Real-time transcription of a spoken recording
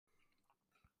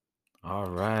All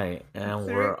right, and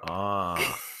Sir. we're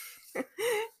off.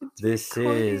 It's This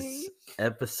recording. is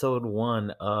episode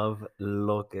 1 of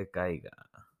Lo que caiga.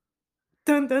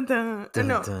 Dun dun dun. Dun,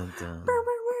 No. dun, dun. Brr.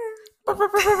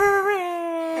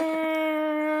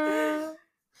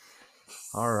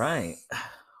 All right.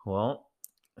 Well,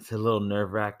 it's a little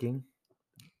nerve-wracking,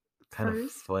 kind of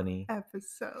First funny.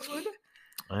 episode.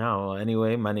 Yeah, well,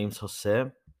 anyway, my name's Jose,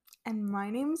 And my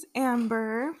name's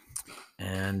Amber.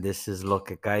 and this is Lo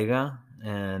que caiga.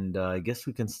 And I guess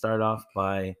we can start off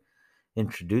by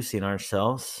introducing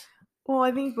ourselves. Well,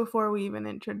 I think before we even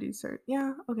introduce her.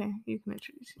 Yeah, okay, you can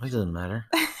introduce It doesn't matter.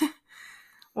 yourself.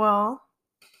 Well,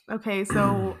 okay,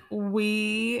 so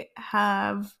we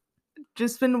have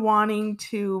just been wanting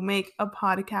to make a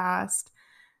podcast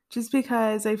just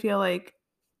because I feel like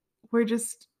we're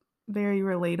just very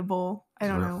relatable. I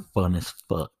don't We're know. fun as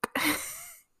fuck.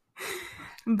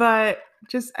 But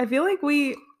just, I feel like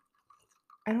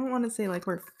I don't want to say like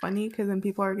we're funny because then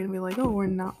people are going to be like, oh, we're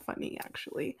not funny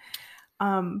actually.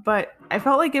 But I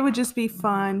felt like it would just be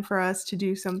fun for us to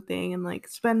do something and like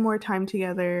spend more time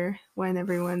together when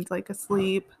everyone's like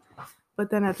asleep, but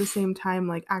then at the same time,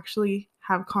 like actually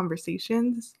have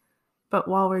conversations, but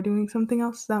while we're doing something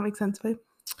else. Does that make sense, babe?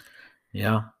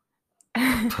 Yeah.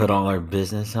 Put all our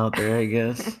business out there, I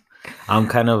guess. I'm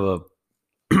kind of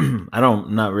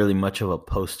not really much of a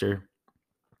poster.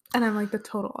 And I'm like the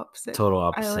total opposite. Total I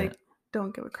opposite. like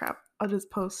don't give a crap. I'll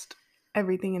just post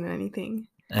everything and anything.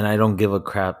 And I don't give a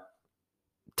crap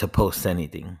to post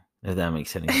anything, if that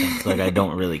makes any sense. Like, I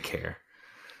don't really care.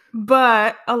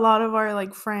 But a lot of our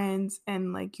like friends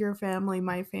and like your family,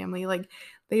 my family, like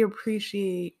they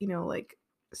appreciate, like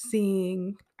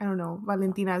seeing, I don't know,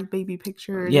 Valentina's baby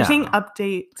pictures or seeing Yeah.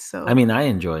 updates. So I mean, I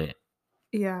enjoy it.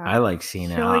 yeah, I like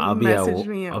seeing it. she'll like I'll message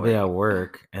me at I'll be at work.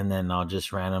 work, and then I'll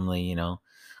just randomly,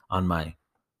 on my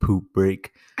poop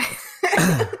break,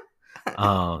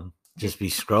 just be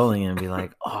scrolling and be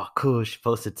like, oh, cool, she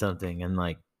posted something, and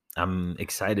like I'm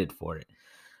excited for it.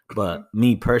 But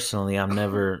me personally, I'm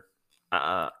never.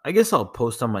 I guess I'll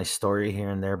post on my story here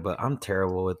and there, but I'm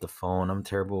terrible with the phone. I'm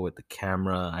terrible with the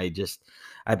camera.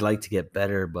 I'd like to get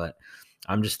better, but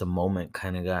I'm just a moment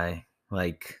kind of guy.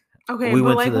 Like, Okay, we but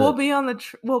went to like the we'll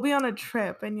be on a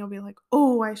trip and you'll be like,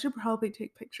 "Oh, I should probably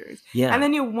take pictures." yeah. And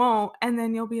then you won't, and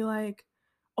then you'll be like,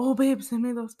 "Oh, babe, send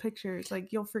me those pictures."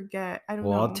 Like you'll forget. I don't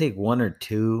Well, I'll know. take 1 or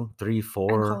 2, 3, And call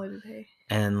 4, it a day.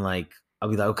 and like I'll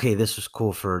be like, okay, this was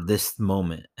cool for this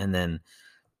moment, and then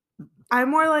I'm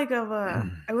more like I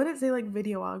wouldn't say like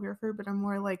videographer, but I'm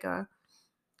more like a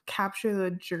capture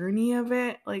the journey of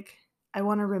it. Like I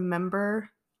want to remember.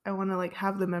 I want to like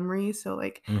have the memory. So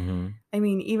like, mhm. I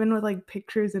mean, even with like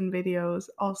pictures and videos,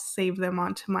 I'll save them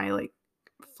onto my like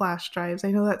flash drives. I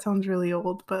know that sounds really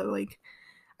old, but like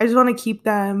I just want to keep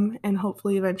them and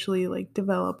hopefully eventually like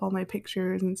develop all my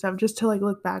pictures and stuff just to like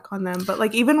look back on them. But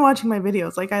like even watching my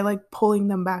videos, like I like pulling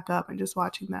them back up and just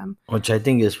watching them. Which I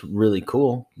think is really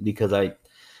cool because I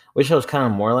wish I was kind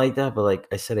of more like that, but like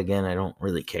I said again, I don't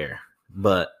really care.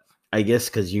 But I guess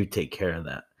because you take care of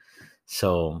that.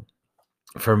 So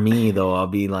for me though, I'll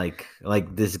be like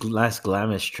this last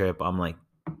Glamis trip, I'm like,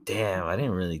 damn, I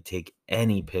didn't really take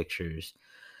any pictures.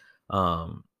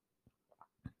 Um,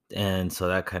 and so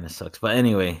that kind of sucks. But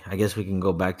anyway, I guess we can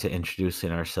go back to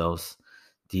introducing ourselves.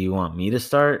 Do you want me to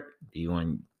start? Do you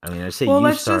want? I mean, I say Well, you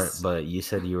let's start, just but you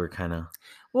said you were kind of.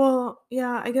 Well,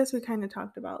 yeah, I guess we kind of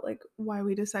talked about like why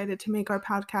we decided to make our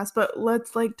podcast, but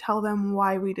let's like tell them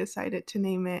why we decided to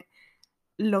name it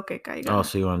Lo que Oh, caiga.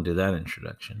 so you want to do that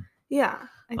introduction? Yeah,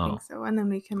 I Oh, think so. And then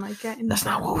we can like get in that's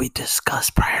not depth. what we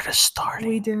discussed prior to starting.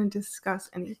 We didn't discuss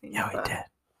anything. Yeah, we but did.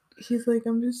 He's like,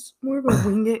 I'm just more of a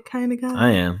wing it kind of guy.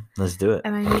 I am. Let's do it.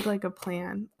 And I need like a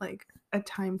plan, like a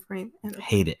time frame. And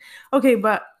Hate it. Okay,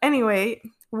 but anyway,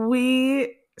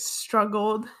 we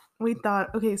struggled. We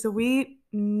thought, okay, so we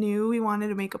knew we wanted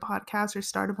to make a podcast or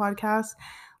start a podcast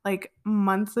like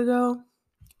months ago.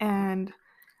 And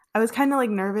I was kind of like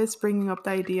nervous bringing up the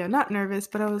idea. Not nervous,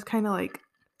 but I was kind of like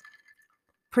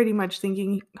pretty much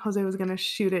thinking Jose was going to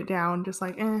shoot it down, just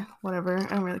like, whatever.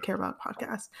 I don't really care about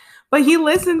podcasts. But he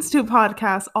listens to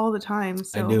podcasts all the time.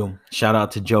 So. I do. Shout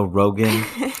out to Joe Rogan.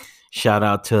 Shout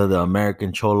out to the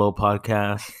American Cholo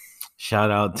podcast. Shout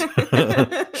out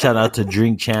to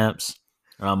Drink Champs.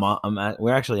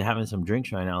 We're actually having some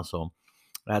drinks right now, so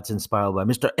that's inspired by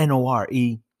Mr. Nore.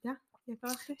 Yeah.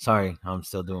 Sorry, I'm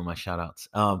still doing my shout outs.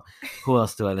 Who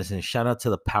else do I listen to? Shout out to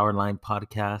the Powerline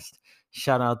podcast.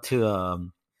 Shout out to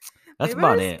that's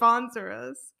about it. Sponsor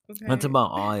us. Okay. That's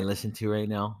about all I listen to right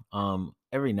now.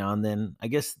 Every now and then, I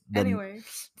guess Anyway,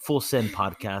 Full Send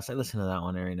podcast. I listen to that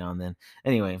one every now and then.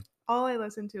 Anyway, all I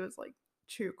listen to is like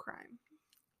true crime.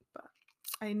 But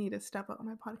I need to step up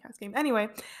my podcast game. Anyway,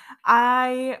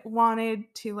 I wanted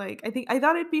to I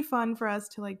thought it'd be fun for us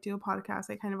to do a podcast.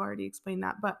 I kind of already explained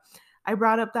that, but I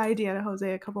brought up the idea to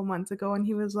Jose a couple months ago and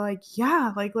he was like,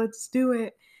 yeah, let's do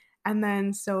it. And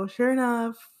then so sure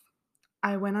enough,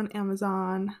 I went on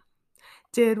Amazon,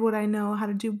 did what I know how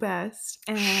to do best,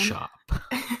 and Shop.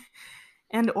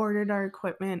 and ordered our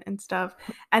equipment and stuff.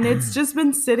 And it's just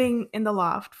been sitting in the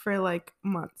loft for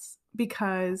months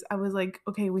because I was like,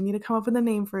 okay, we need to come up with a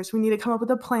name first. We need to come up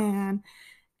with a plan.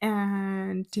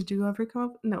 And did you ever come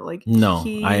up? No, no,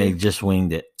 I just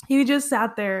winged it. He just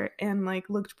sat there and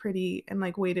looked pretty and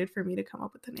waited for me to come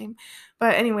up with the name.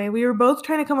 But anyway, we were both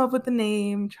trying to come up with the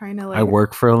name, trying to I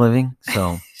work for a living,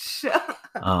 so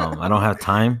I don't have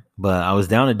time, but I was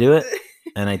down to do it.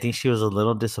 And I think she was a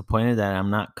little disappointed that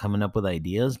I'm not coming up with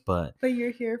ideas, but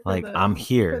you're here for I'm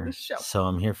here for the show. So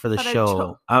I'm here for the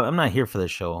show. I'm not here for the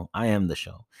show. I am the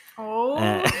show. Oh.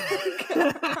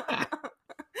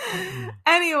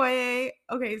 Anyway,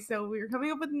 okay, so we were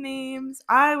coming up with names.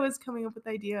 I was coming up with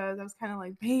ideas. I was kind of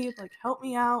like, babe, help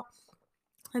me out.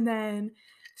 And then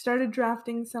started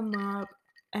drafting some up.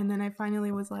 And then I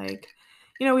finally was like,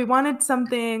 we wanted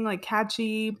something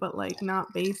catchy, but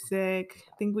not basic.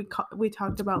 I think we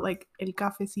talked about el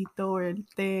cafecito or el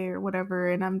té or whatever.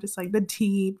 And I'm just the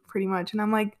tea pretty much. And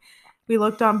I'm like, we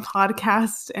looked on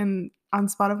podcasts and on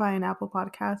Spotify and Apple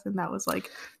Podcasts, and that was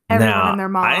everyone and their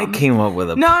mom. I came up with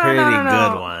a pretty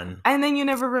good one. And then you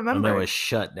never remember. And it was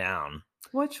shut down.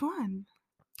 Which one?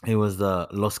 It was the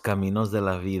Los Caminos de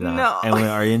la Vida. No. And when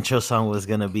our intro song was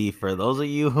going to be, for those of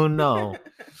you who know,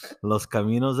 Los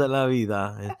Caminos de la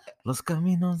Vida. Los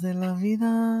Caminos de la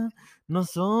Vida no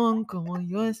son como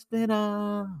yo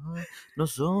esperaba. No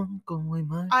son como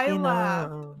imaginaba. I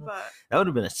laughed, but... That would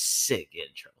have been a sick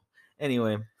intro.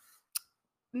 Anyway.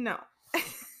 No.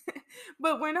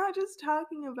 But we're not just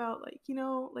talking about I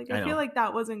feel like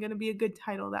that wasn't going to be a good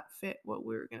title that fit what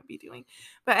we were going to be doing.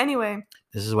 But anyway.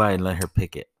 This is why I let her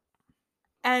pick it.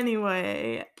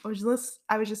 Anyway, I was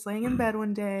just laying in bed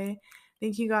one day. I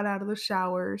think he got out of the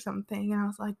shower or something. And I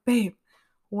was like, babe,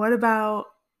 what about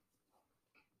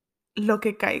Lo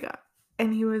que caiga?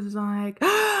 And he was like,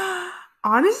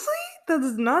 honestly,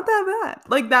 that's not that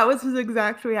bad. That was his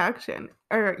exact reaction.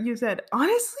 Or you said,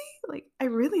 honestly, I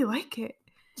really like it.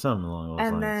 Something along those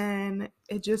lines. And then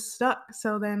it just stuck.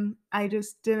 So then I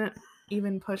just didn't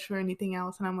even push for anything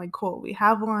else. And I'm like, cool, we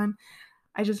have one.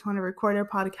 I just want to record our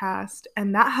podcast.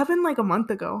 And that happened a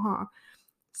month ago, huh?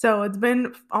 So it's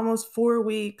been almost 4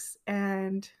 weeks.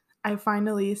 And I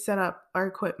finally set up our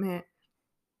equipment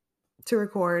to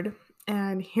record.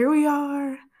 And here we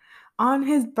are on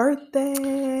his birthday.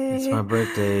 It's my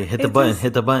birthday. Hit the button.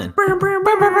 Hit the button.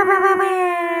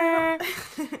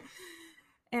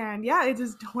 And yeah, it's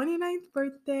his 29th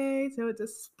birthday, so it's a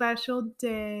special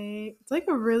day. It's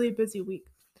a really busy week,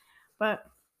 but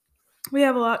we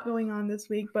have a lot going on this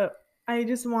week, but I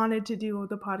just wanted to do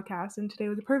the podcast, and today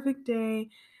was a perfect day.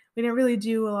 We didn't really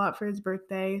do a lot for his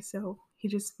birthday, so he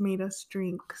just made us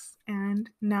drinks, and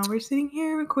now we're sitting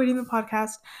here recording the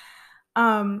podcast.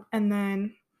 And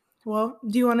then, well,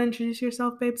 do you want to introduce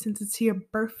yourself, babe, since it's your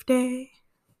birthday?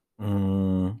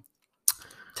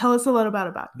 Tell us a little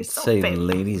about yourself. Say, babe.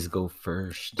 Ladies go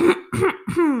first.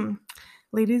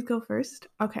 Ladies go first?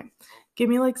 Okay. Give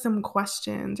me some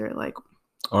questions or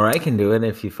Or I can do it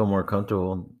if you feel more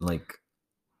comfortable. Okay,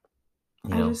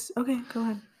 go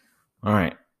ahead. All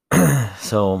right.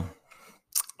 So,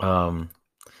 my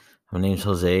name's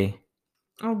Jose.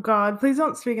 Oh God, please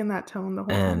don't speak in that tone the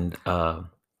whole time.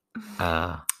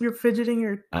 And you're fidgeting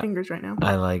your fingers right now.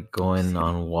 I like going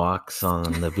on walks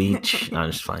on the beach. No,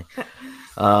 I'm just fine.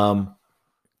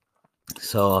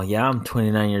 So yeah, I'm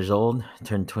 29 years old. I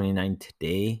turned 29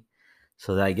 today.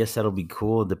 So I guess that'll be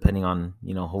cool depending on,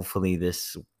 hopefully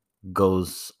this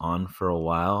goes on for a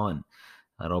while and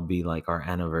that'll be our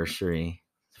anniversary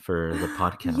for the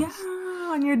podcast. Yeah,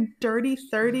 on your dirty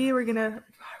 30, we're going to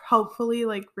hopefully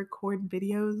record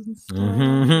videos and stuff.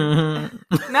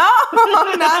 Mm-hmm. No,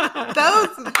 not those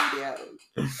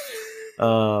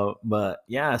videos. But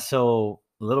yeah, so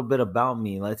a little bit about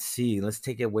me. Let's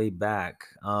take it way back.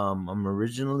 I'm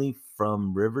originally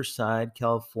from Riverside,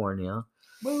 California.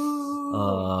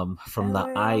 From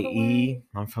the IE.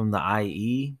 I'm from the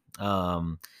IE. I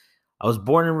was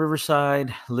born in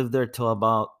Riverside, lived there till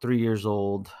about 3 years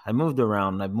old. I moved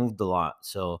around. I moved a lot.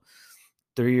 So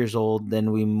 3 years old,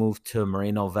 then we moved to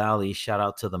Moreno Valley. Shout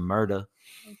out to the Murda.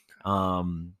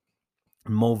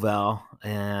 Moval.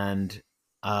 And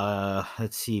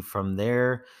let's see, from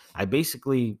there, I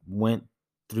basically went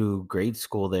through grade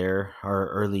school there, our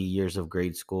early years of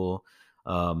grade school.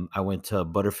 I went to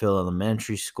Butterfield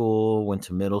Elementary School, went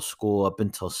to middle school up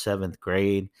until 7th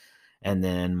grade. And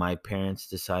then my parents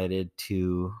decided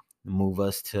to move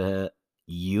us to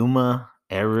Yuma,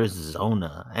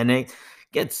 Arizona. And it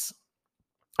gets,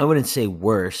 I wouldn't say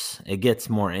worse, it gets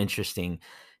more interesting.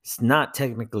 It's not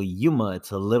technically Yuma,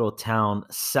 it's a little town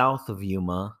south of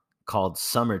Yuma called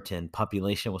Somerton.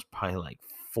 Population was probably like Do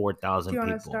 4,000 you want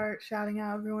to people. start shouting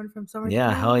out everyone from Yeah,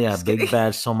 Somerton? hell yeah. Just kidding. Big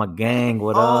Bad Soma Gang.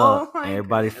 What Oh up? my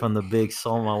Everybody goodness. from the Big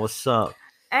Soma. What's up?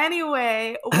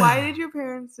 Anyway, why did your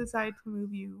parents decide to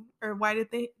move you? Or why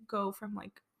did they go from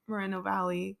like Moreno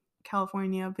Valley,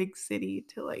 California, big city,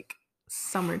 to like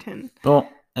Somerton? Well,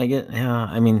 I get, yeah,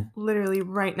 I mean, Literally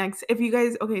right next. If you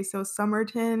guys, okay, so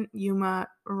Somerton, Yuma,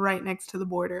 right next to the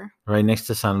border, right next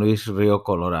to San Luis Rio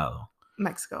Colorado,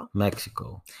 Mexico.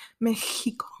 Mexico,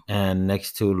 Mexico. and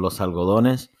next to Los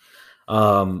Algodones.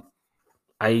 Um,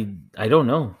 I don't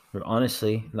know,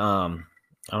 honestly.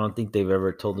 I don't think they've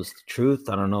ever told us the truth.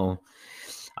 I don't know.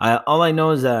 All I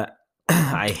know is that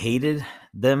I hated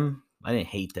them. I didn't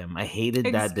hate them. I hated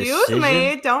that Excuse decision.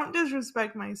 me, don't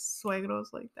disrespect my suegros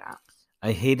like that.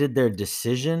 I hated their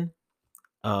decision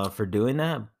for doing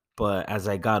that. But as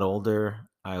I got older,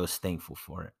 I was thankful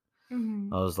for it.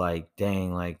 Mm-hmm. I was like,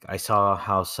 dang, like I saw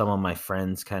how some of my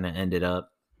friends kind of ended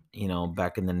up,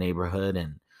 back in the neighborhood,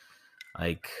 and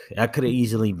like that could have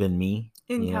easily been me,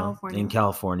 In in California.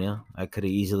 California. I could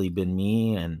have easily been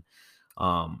me. And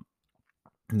um,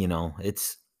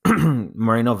 it's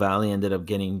Moreno Valley ended up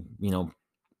getting,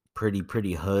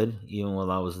 pretty hood even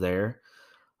while I was there.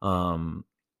 Um,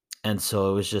 and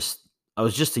so I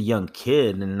was just a young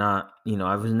kid, and not,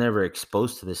 I was never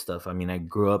exposed to this stuff. I mean, I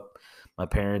grew up, my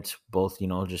parents both,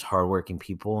 just hardworking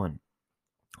people, and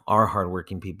are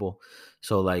hardworking people.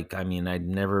 So like, I mean, I'd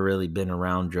never really been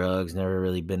around drugs, never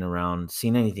really been around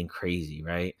seen anything crazy,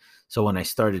 right? So when I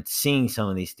started seeing some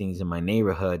of these things in my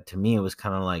neighborhood, to me it was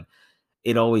kind of like,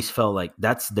 it always felt like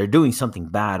they're doing something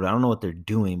bad. But I don't know what they're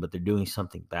doing, but they're doing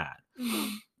something bad. Mm-hmm.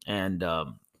 And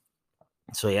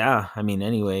so yeah, I mean,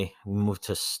 anyway, we moved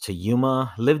to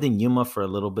Yuma, lived in Yuma for a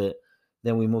little bit.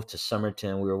 Then we moved to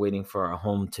Somerton. We were waiting for our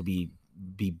home to be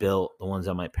built, the ones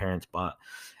that my parents bought.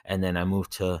 And then I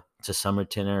moved to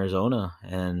Somerton, Arizona.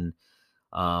 And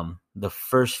the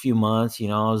first few months, I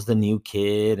was the new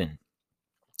kid, and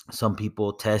some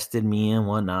people tested me and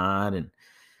whatnot. And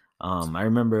I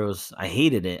remember I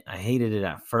hated it. I hated it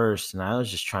at first, and I was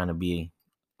just trying to be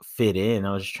fit in.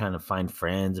 I was just trying to find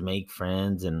friends, make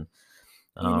friends. And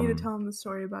You need to um tell them the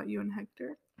story about you and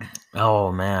Hector.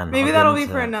 oh man, I'll Maybe get that'll be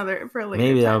into for that. a later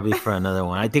Maybe that'll time. be for another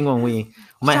one. I think when we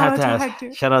might Shout have out to to have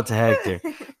Hector. shout out to Hector.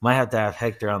 Might have to have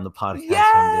Hector on the podcast one day.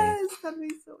 Yes, that'd be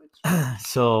so much fun.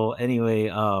 So anyway,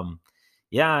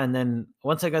 yeah, and then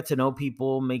once I got to know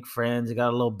people, make friends, it got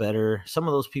a little better. Some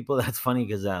of those people, that's funny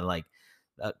because that like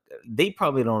uh, they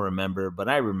probably don't remember, but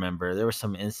I remember there were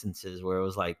some instances where it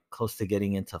was like close to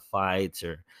getting into fights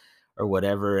or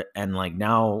whatever, and like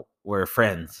now we're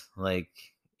friends. Like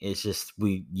it's just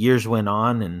we years went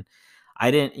on, and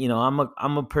I didn't,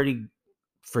 I'm a pretty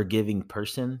forgiving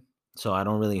person, so I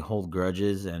don't really hold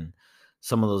grudges. And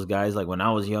some of those guys, like when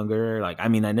I was younger, like I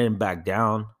mean, I didn't back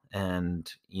down,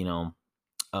 and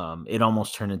it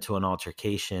almost turned into an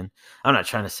altercation. I'm not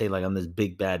trying to say like I'm this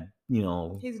big bad,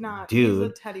 He's not. He's a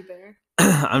dude. teddy bear.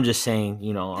 I'm just saying,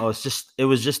 it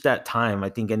was just that time. I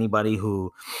think anybody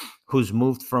who's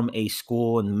moved from a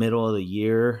school in the middle of the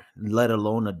year, let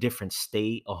alone a different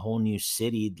state, a whole new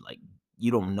city, like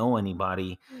you don't know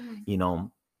anybody, Mhm. you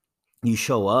know, you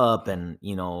show up, and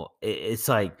it's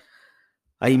like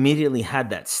I immediately had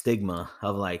that stigma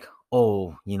of like,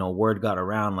 oh, word got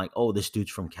around like, oh, this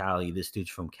dude's from Cali, this dude's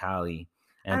from Cali.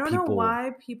 I And don't know people,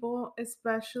 why people,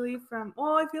 especially from,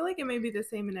 well, I feel like it may be the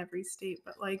same in every state,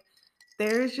 but like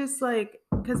there's just like,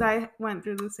 because I went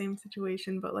through the same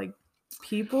situation, but like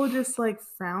people just like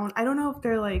frown. I don't know if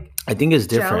they're like I think it's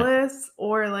different. jealous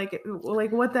or like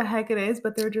what the heck it is,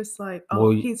 but they're just like, oh,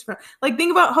 Well, he's from, like,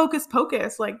 think about Hocus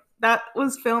Pocus. Like that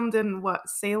was filmed in what,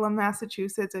 Salem,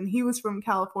 Massachusetts, and he was from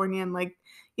California, and like,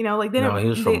 like no, he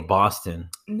was from they Boston.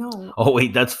 no, Oh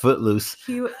wait, that's Footloose.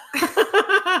 he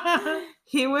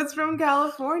he was from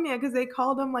California because they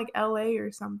called him like LA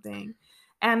or something.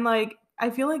 And like I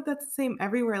feel like that's the same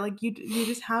everywhere. Like you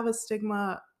just have a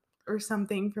stigma or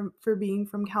something for being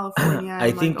from California, I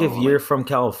and like, think if oh, you're like, from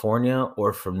California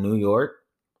or from New York,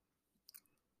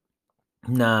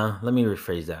 nah, let me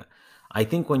rephrase that. I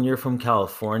think when you're from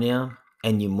California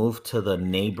and you move to the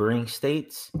neighboring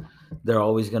states, they're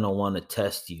always going to want to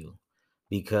test you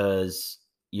because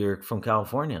you're from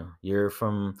California. You're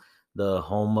from the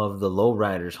home of the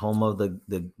lowriders, home of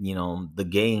the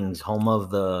gangs, home of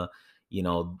the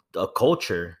a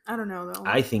culture. I don't know though.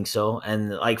 I think so.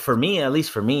 And like for me, at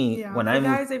least for me, Yeah, when for I moved,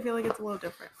 guys, I feel like it's a little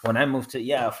different. when I moved to,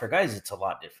 yeah, for guys, it's a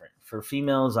lot different. For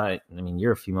females, I mean,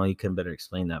 you're a female, you can better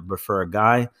explain that. But for a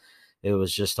guy, it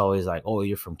was just always like, oh,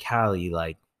 you're from Cali,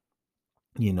 like,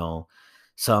 you know,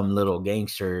 some little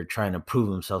gangster trying to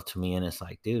prove himself to me. And it's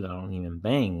like, dude, I don't even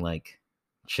bang. Like,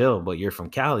 chill, but you're from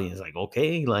Cali. It's like,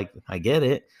 okay, like, I get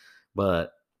it.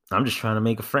 But I'm just trying to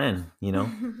make a friend.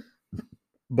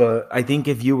 But I think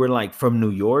if you were like from New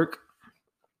York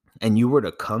and you were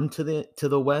to come to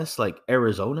the West, like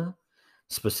Arizona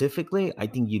specifically, I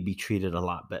think you'd be treated a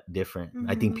lot different.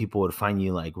 I think Mhm. people would find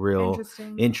you like real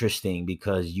Interesting. interesting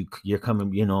because you're coming,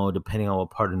 depending on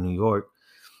what part of New York,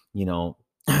 you know,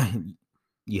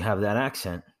 you have that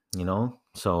accent.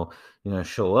 So you're gonna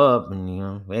show up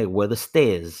and hey, where the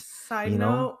stairs, Side you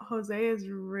know? note, Jose is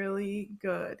really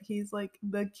good. He's like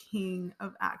the king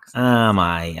of accents. Am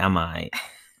I?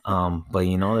 But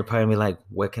they're probably be like,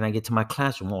 where can I get to my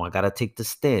classroom? Oh, I gotta take the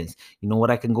stairs. You know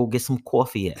what? I can go get some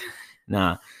coffee at.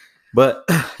 Nah. But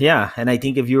yeah, and I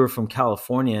think if you were from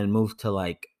California and moved to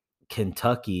like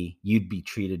Kentucky, you'd be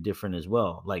treated different as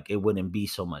well. Like it wouldn't be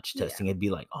so much Yeah. testing. It'd be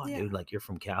like, oh, Yeah. dude, like you're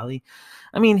from Cali.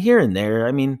 I mean, here and there.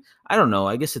 I mean, I don't know.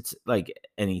 I guess it's like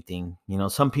anything.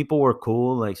 Some people were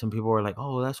cool. Like some people were like,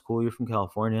 oh, that's cool. You're from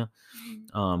California.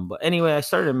 Mhm. But anyway, I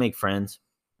started to make friends,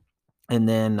 and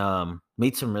then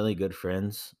made some really good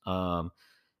friends.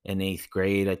 In eighth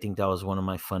grade, I think that was one of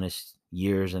my funnest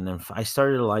years, and then I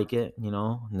started to like it.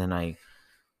 And then I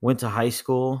went to high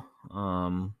school.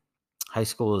 High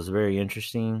school was very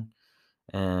interesting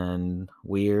and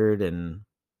weird, and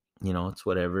it's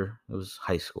whatever. It was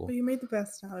high But school. you made the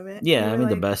best out of it. You Yeah, I were mean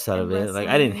the like best out in of it. Like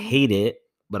I didn't wrestling. hate it,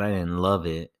 but I didn't love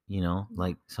it. Yeah.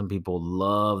 Like some people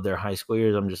love their high school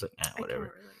years. I'm just like, I can't whatever.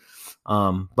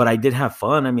 relate. But I did have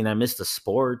fun. I mean, I missed the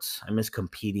sports. I missed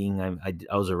competing.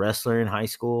 I was a wrestler in high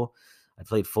school. I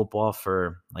played football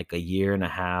for like a year and a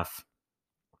half.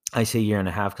 I say year and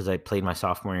a half because I played my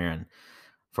sophomore year, and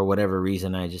for whatever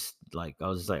reason, I was just like, I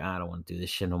don't want to do this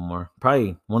shit no more.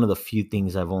 Probably one of the few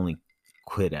things I've only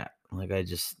quit at. Like I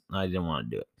didn't want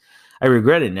to do it. I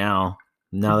regret it now.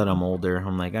 Now that I'm older,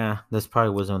 I'm like, this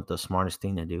probably wasn't the smartest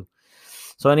thing to do.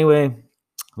 So anyway,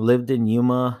 lived in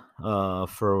Yuma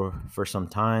for some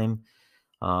time.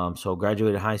 So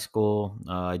graduated high school.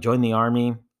 I joined the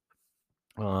army.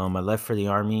 I left for the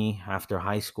army after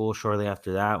high school. Shortly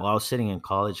after that, while I was sitting in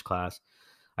college class,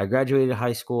 I graduated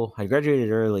high school. I graduated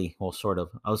early. Well, sort of.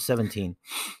 I was 17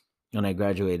 when I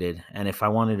graduated, and if I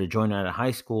wanted to join out of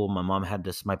high school,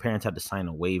 my parents had to sign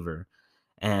a waiver,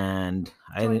 and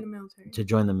I Join didn't the military. to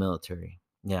join the military.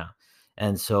 Yeah,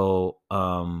 and so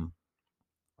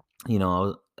you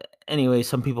know, anyway,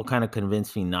 some people kind of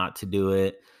convinced me not to do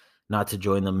it, not to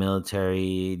join the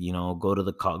military. Go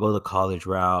the college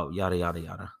route, yada yada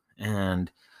yada. And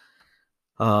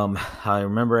I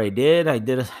remember I did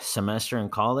a semester in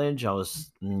college. I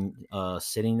was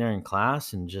sitting there in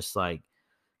class and just like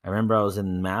I remember I was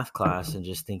in math class and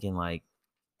just thinking like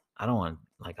I don't want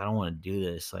to do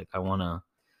this. Like I want to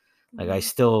like I Mhm.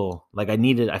 still like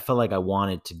I felt like I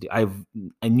wanted to do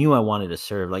I knew I wanted to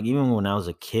serve. Like even when I was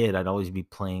a kid, I'd always be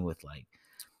playing with like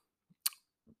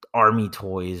army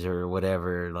toys or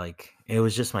whatever. Like it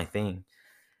was just my thing.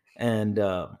 And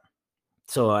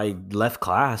so I left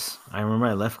class. I remember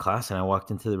I left class and I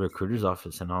walked into the recruiter's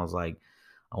office and I was like,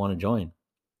 I want to join.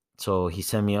 So he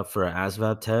sent me up for an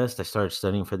ASVAB test. I started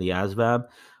studying for the ASVAB.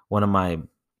 One of my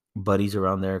buddies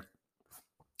around there,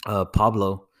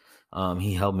 Pablo,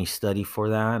 he helped me study for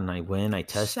that, and I went. I Shout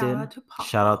tested. out to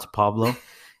Shout out to Pablo. Pablo.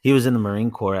 He was in the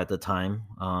Marine Corps at the time.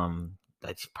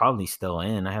 That's probably still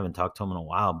in. I haven't talked to him in a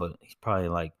while, but he's probably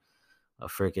like a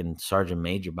freaking sergeant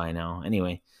major by now.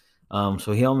 Anyway,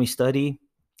 so he helped me study,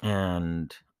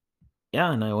 and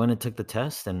yeah, and I went and took the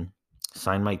test and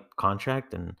signed my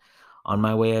contract, and on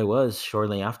my way I was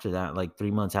shortly after that, like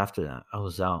 3 months after that, I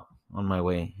was out on my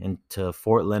way into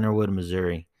Fort Leonard Wood,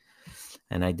 Missouri.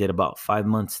 And I did about 5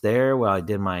 months there where I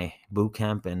did my boot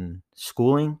camp and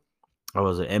schooling. I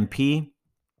was an MP.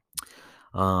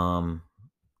 Um,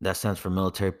 that stands for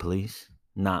military police,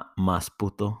 not mas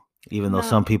puto, even though Not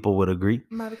some people would agree.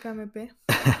 Marcame P.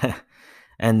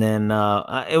 And then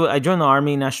I joined the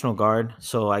Army National Guard,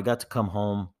 so I got to come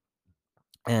home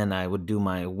and I would do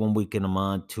my 1 week in a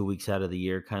month, 2 weeks out of the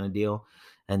year kind of deal.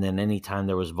 And then anytime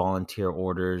there was volunteer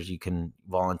orders, you can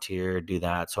volunteer, do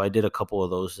that. So I did a couple of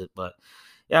those, but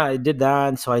yeah, I did that.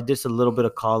 And so I did a little bit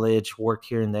of college, worked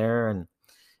here and there. And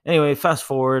anyway, fast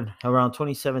forward around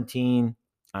 2017,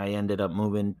 I ended up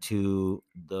moving to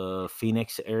the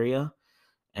Phoenix area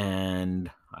and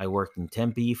I worked in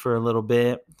Tempe for a little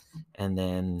bit. And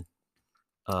then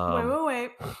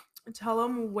Wait. Tell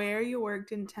them where you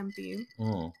worked in Tempe.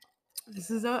 mm,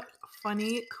 This is a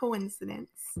funny coincidence.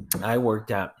 I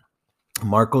worked at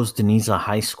Marcos Deniza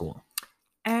High School,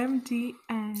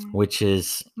 MDN. which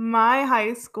is My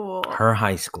high school. her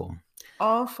high school.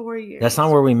 All 4 years. That's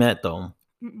not where we met, though.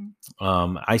 Mm-mm.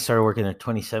 I started working in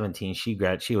 2017.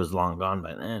 She was long gone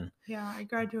by then. Yeah, I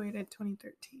graduated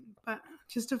 2013, but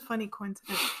just a funny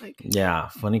coincidence. Like, Yeah,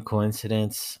 funny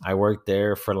coincidence. I worked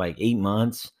there for like 8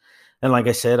 months, and like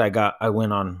I said, I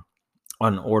went on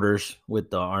orders with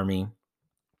the Army,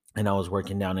 and I was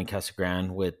working down in Casa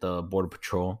Grande with the Border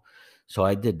Patrol. So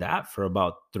I did that for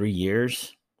about 3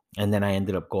 years, and then I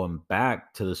ended up going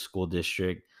back to the school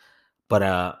district,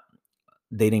 but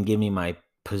they didn't give me my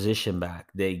position back.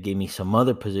 They gave me some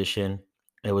other position.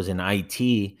 It was in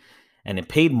IT, and it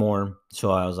paid more.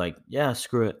 So I was like, yeah,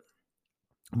 screw it.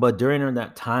 But during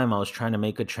that time, I was trying to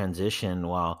make a transition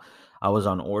while I was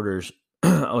on orders.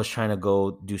 I was trying to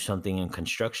go do something in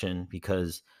construction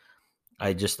because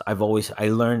I knew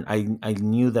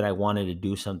that I wanted to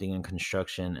do something in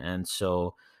construction. And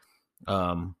so,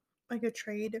 like a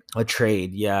trade. a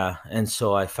trade, yeah. And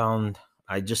so I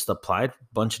just applied a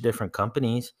bunch of different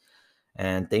companies,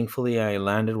 and thankfully I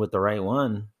landed with the right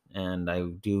one. And I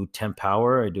do temp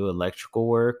power, I do electrical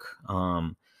work,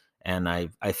 and I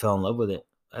fell in love with it.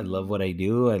 I love what I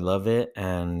do, I love it,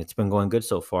 and it's been going good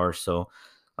so far. So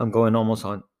I'm going almost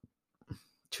on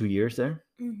 2 years there.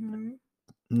 Mm-hmm.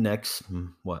 Next,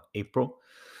 what, April?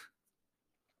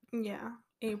 Yeah,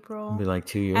 It'll April. be like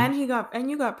 2 years. And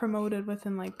you got promoted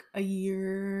within like a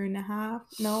year and a half.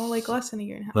 No, like less than a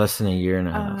year and a half. Less than a year and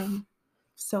a half.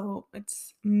 So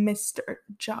it's Mr.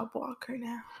 Job Walker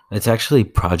now. It's actually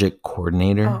project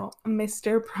coordinator. Oh,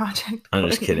 Mr. Project I'm Coordinator.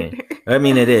 just kidding. I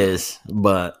mean, it is,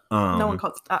 but no one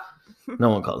calls it that. no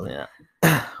one calls me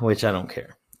that, which I don't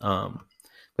care.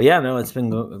 But yeah, no, it's been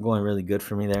going really good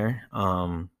for me there.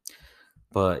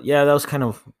 But yeah, that was kind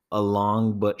of a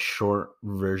long but short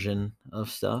version of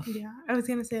stuff. Yeah, I was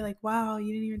gonna say like, wow,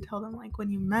 you didn't even tell them like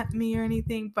when you met me or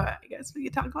anything, but I guess we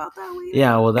could talk about that later.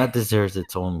 Yeah, well, that deserves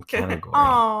its own category.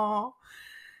 Oh,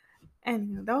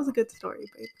 anyway, that was a good story,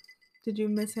 babe. Did you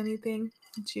miss anything?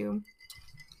 Did you?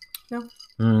 No.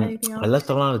 Anything else? I left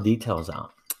a lot of details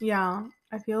out. Yeah,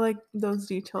 I feel like those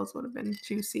details would have been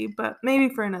juicy, but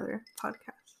maybe for another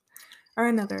podcast or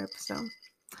another episode.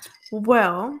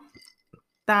 Well,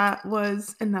 that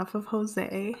was enough of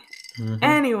Jose. Mm-hmm.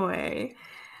 Anyway,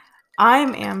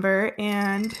 I'm Amber,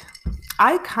 and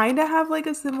I kind of have like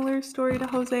a similar story to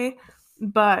Jose,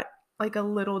 but like a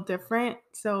little different.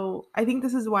 So I think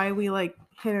this is why we like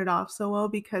hit it off so well,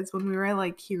 because when we were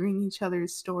like hearing each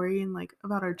other's story and like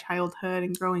about our childhood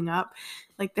and growing up,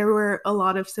 like there were a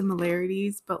lot of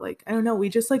similarities, but like I don't know, we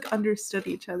just like understood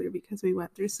each other because we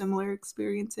went through similar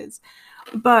experiences.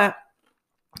 But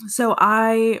so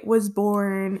I was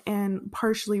born and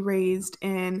partially raised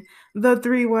in the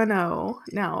 310.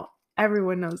 Now,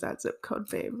 everyone knows that zip code,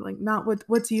 babe. Like, not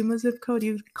what's Yuma's zip code?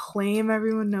 You claim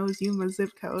everyone knows Yuma's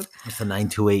zip code. It's a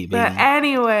 928, baby. But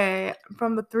anyway,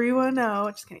 from the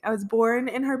 310, just kidding. I was born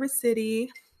in Harbor City,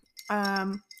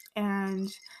 and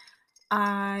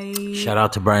I... Shout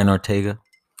out to Brian Ortega.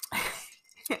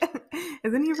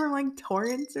 Isn't he from, like,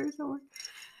 Torrance or somewhere?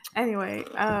 Anyway,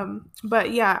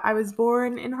 but yeah, I was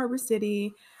born in Harbor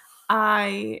City.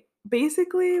 I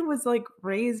basically was like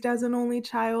raised as an only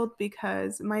child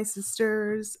because my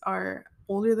sisters are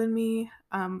older than me.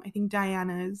 I think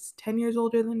Diana is 10 years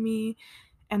older than me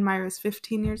and Myra's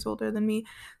 15 years older than me.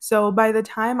 So by the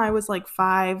time I was like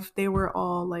 5, they were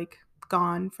all like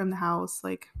gone from the house,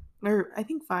 like, or I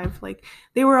think 5, like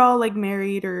they were all like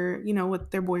married or, you know,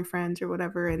 with their boyfriends or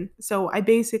whatever. And so I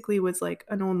basically was like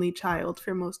an only child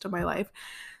for most of my life.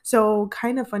 So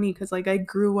kind of funny because like I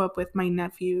grew up with my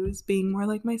nephews being more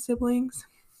like my siblings.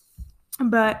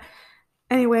 But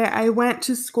anyway, I went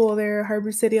to school there,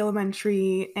 Harbor City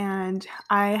Elementary, and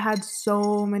I had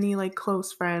so many like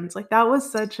close friends. Like that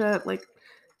was such a like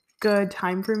good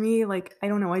time for me. Like I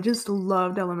don't know, I just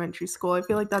loved elementary school. I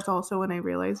feel like that's also when I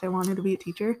realized I wanted to be a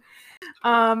teacher.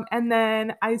 And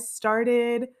then I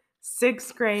started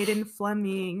 6th grade in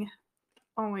Fleming.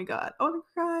 Oh my god, I want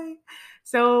to cry.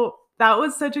 So that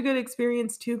was such a good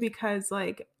experience too, because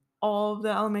like all of the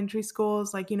elementary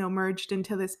schools like, you know, merged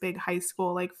into this big high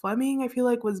school. Like Fleming, I feel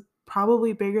like was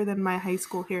probably bigger than my high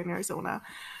school here in Arizona.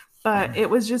 But it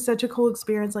was just such a cool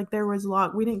experience. Like there was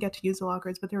we didn't get to use the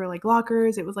lockers, but there were like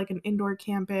lockers. It was like an indoor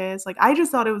campus. Like I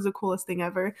just thought it was the coolest thing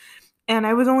ever. And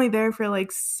I was only there for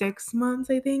like 6 months,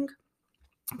 I think,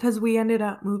 because we ended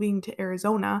up moving to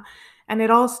Arizona. And it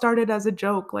all started as a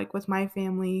joke, like with my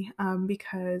family,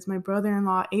 because my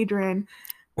brother-in-law, Adrian,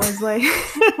 was like,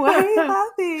 why are you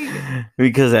laughing?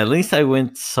 Because at least I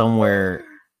went somewhere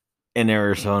in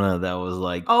Arizona that was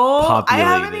like Oh, I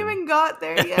haven't populated. even got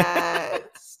there yet.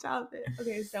 Stop it.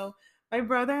 Okay, so my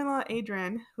brother-in-law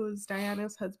Adrian, who's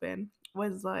Diana's husband,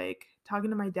 was like talking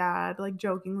to my dad, like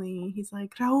jokingly. He's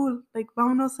like, Raul, like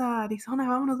vámonos a Arizona,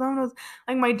 vámonos, vámonos.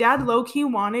 Like my dad low-key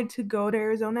wanted to go to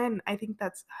Arizona, and I think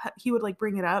that's he would like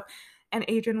bring it up. And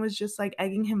Adrian was just like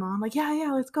egging him on, like,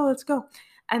 yeah, let's go, let's go.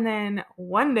 And then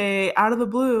one day, out of the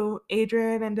blue,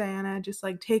 Adrian and Diana just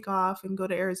like take off and go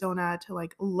to Arizona to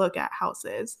like look at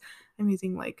houses. I'm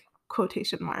using like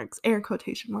quotation marks, air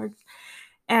quotation marks.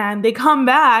 And they come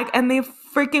back and they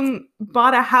freaking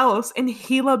bought a house in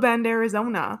Gila Bend,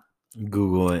 Arizona.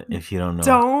 Google it if you don't know.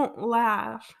 Don't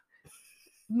laugh.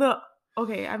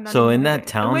 Okay, I'm not So even in gonna that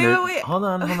say. town, Wait. hold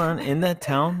on. In that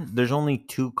town, there's only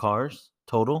 2 cars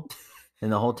total in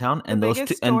the whole town, The and those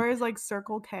biggest two store is like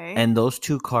Circle K. and those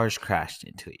 2 cars crashed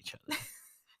into each other.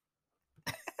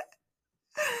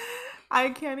 I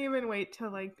can't even wait to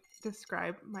like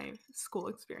describe my school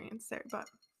experience there, but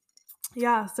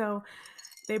yeah, so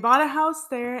they bought a house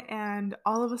there, and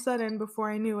all of a sudden,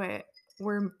 before I knew it,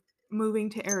 we're moving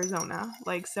to Arizona.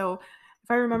 Like, so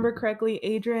if I remember correctly,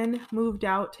 Adrian moved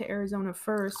out to Arizona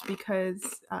first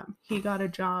because he got a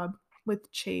job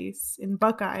with Chase in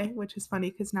Buckeye, which is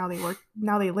funny because now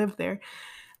they live there.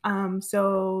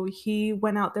 So he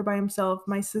went out there by himself.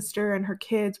 My sister and her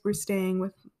kids were staying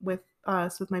with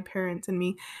us, with my parents and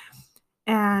me,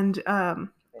 and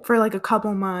for like a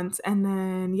couple months. And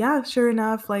then yeah, sure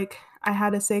enough, like I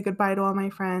had to say goodbye to all my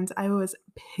friends. I was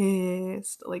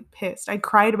pissed, like pissed. I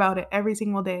cried about it every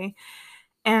single day.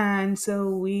 And so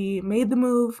we made the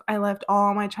move. I left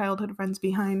all my childhood friends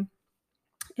behind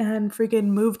and freaking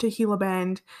moved to Gila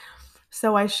Bend.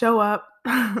 So I show up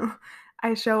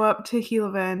I show up to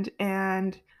Gila Bend,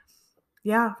 and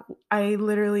yeah, I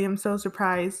literally am so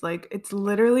surprised. Like it's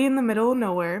literally in the middle of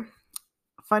nowhere.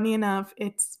 Funny enough,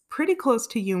 it's pretty close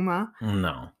to Yuma,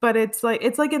 No. but it's like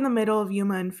in the middle of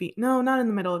Yuma and Phoenix. No, not in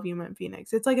the middle of Yuma and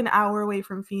Phoenix. It's like an hour away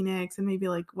from Phoenix and maybe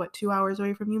like what 2 hours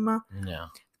away from Yuma. Yeah.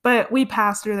 But we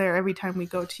pass through there every time we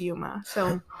go to Yuma.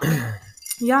 So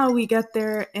yeah, we get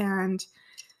there, and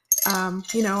I'm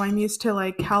used to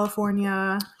like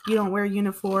California. You don't wear a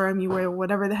uniform, you wear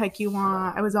whatever the heck you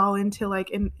want. I was all into like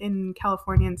in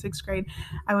California in 6th grade,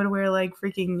 I would wear like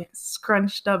freaking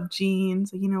scrunched up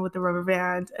jeans, with the rubber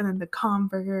bands, and then the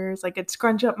Converse. Like I'd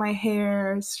scrunch up my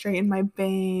hair, straighten my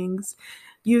bangs,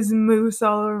 use mousse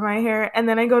all over my hair. And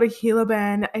then I go to Gila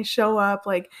Bend, I show up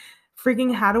like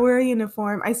freaking had to wear a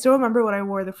uniform. I still remember what I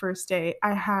wore the first day.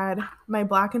 I had my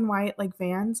black and white like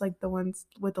Vans, like the ones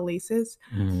with the laces,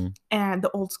 Mm-hmm. and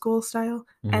the old school style.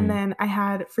 Mm-hmm. And then I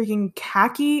had freaking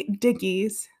khaki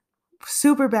Dickies,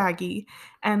 super baggy,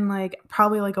 and like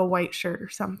probably like a white shirt or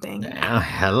something.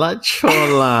 Hella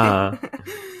chola.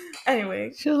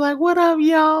 Anyway, She was like, "What up,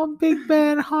 y'all? Big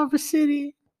Bad Harbor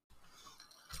City."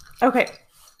 okay.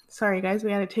 Sorry guys,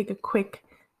 we had to take a quick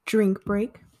drink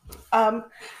break.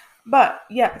 But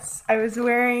yes, I was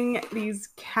wearing these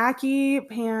khaki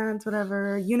pants,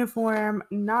 whatever, uniform,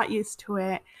 not used to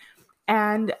it.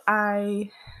 And I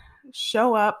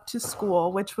show up to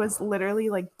school, which was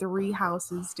literally like 3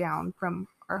 houses down from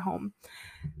our home.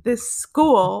 This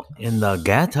school In the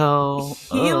ghetto.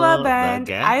 Gila Bend.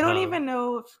 The I don't ghetto. even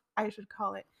know if I should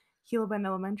call it Gila Bend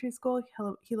Elementary School,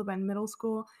 Gila Bend Middle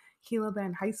School, Gila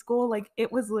Bend High School. Like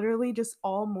it was literally just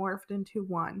all morphed into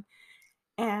one.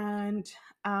 And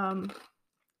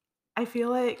I feel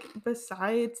like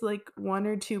besides like 1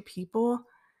 or 2 people,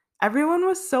 everyone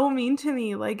was so mean to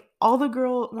me. Like all the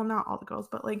well, not all the girls,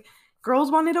 but like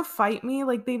girls wanted to fight me.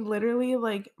 Like they literally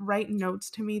like write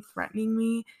notes to me threatening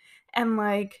me, and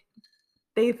like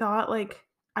they thought like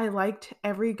I liked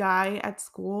every guy at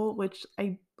school, which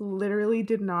I literally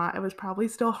did not. I was probably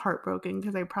still heartbroken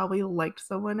because I probably liked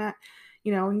someone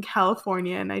in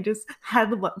California, and I just had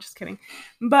the love. Just kidding.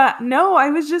 But no, I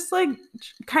was just like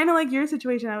kind of like your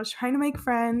situation. I was trying to make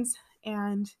friends,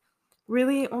 and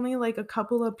really only like a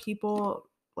couple of people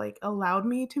like allowed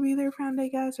me to be their friend, I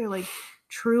guess, or like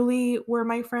truly were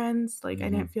my friends. Like I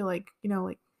didn't feel like,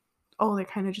 like, oh, they're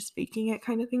kind of just faking it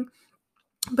kind of thing.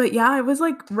 But yeah, it was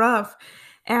like rough.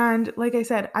 And like I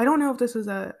said, I don't know if this was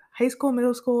a high school,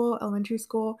 middle school, elementary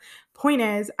school. Point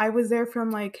is, I was there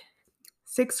from like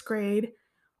 6th grade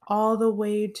all the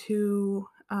way to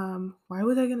why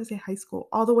was I gonna say high school?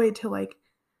 All the way to like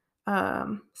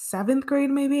 7th grade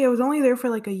maybe. I was only there for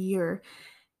like a year.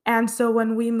 And so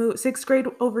when we moved, 6th grade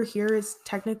over here is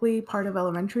technically part of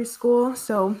elementary school.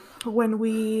 So when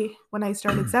I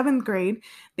started 7th grade,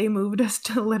 they moved us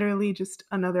to literally just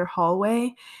another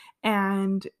hallway.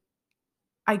 And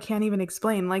I can't even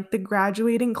explain. Like the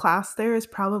graduating class there is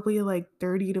probably like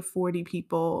 30 to 40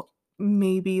 people,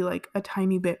 maybe like a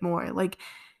tiny bit more. Like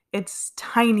it's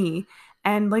tiny.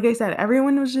 And like I said,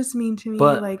 everyone was just mean to me.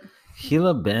 But Like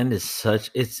Gila Bend is such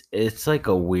it's like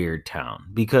a weird town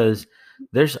because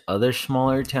there's other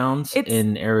smaller towns it's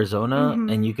in Arizona and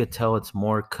mhm. you could tell it's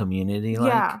more community like,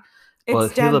 Yeah. It's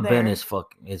but Gila dead Bend there. is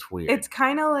fucking it's weird. It's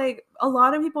kind of like a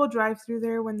lot of people drive through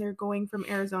there when they're going from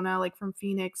Arizona, like from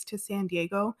Phoenix to San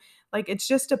Diego. Like it's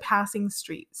just a passing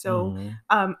street. So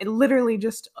Hmm. it literally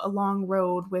just a long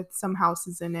road with some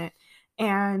houses in it.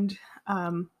 And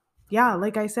um, yeah,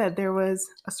 like I said, there was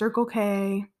a Circle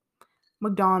K,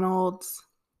 McDonald's,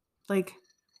 like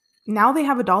now they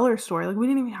have a dollar store. Like we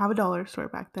didn't even have a dollar store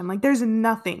back then. Like there's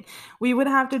nothing. We would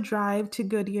have to drive to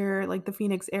Goodyear, like the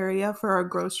Phoenix area for our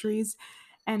groceries.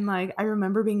 And like I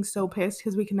remember being so pissed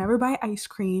because we could never buy ice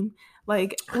cream.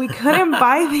 Like we couldn't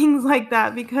buy things like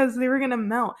that because they were gonna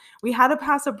melt. We had to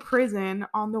pass a prison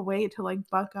on the way to like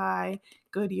Buckeye,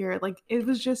 Goodyear. Like it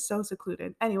was just so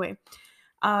secluded. Anyway,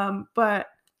 but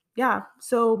yeah,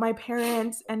 so my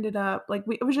parents ended up like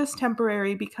it was just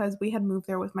temporary because we had moved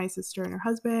there with my sister and her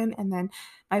husband, and then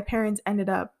my parents ended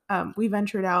up we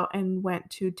ventured out and went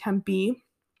to Tempe,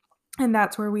 and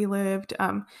that's where we lived.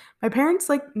 My parents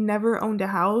like never owned a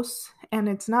house, and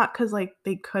it's not because like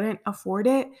they couldn't afford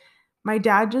it. My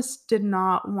dad just did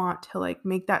not want to like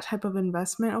make that type of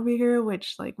investment over here,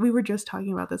 which like we were just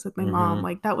talking about this with my mom. Hmm.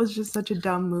 Like that was just such a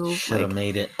dumb move. Should have Like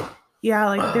made it. yeah,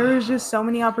 like there was just so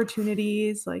many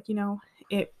opportunities. Like, you know,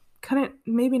 it couldn't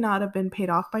maybe not have been paid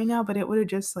off by now, but it would have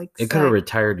just like It could have set,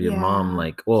 retired your mom yeah,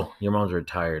 like, well, your mom's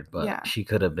retired, but yeah, she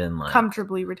could have been like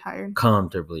comfortably retired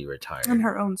comfortably in retired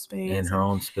her own in space. her And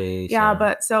own space. yeah, Yeah.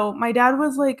 but so my dad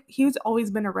was like, he's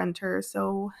always been a renter.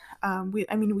 So I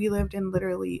mean, we lived in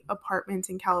literally apartments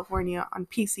in California on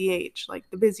PCH, like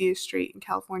the busiest street in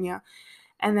California.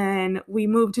 And then we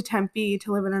moved to Tempe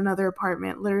to live in another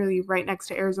apartment, literally right next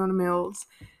to Arizona Mills.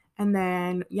 And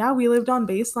then, yeah, we lived on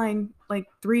Baseline, like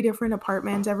 3 different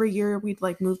apartments. Every year we'd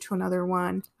like move to another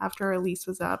one after our lease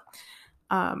was up.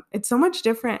 It's so much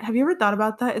different. Have you ever thought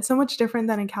about that? It's so much different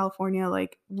than in California.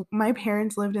 Like, my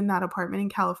parents lived in that apartment in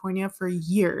California for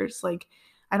years. Like,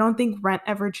 I don't think rent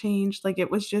ever changed. Like, it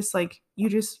was just like you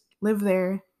just live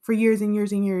there for years and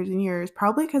years and years and years.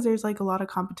 Probably because there's like a lot of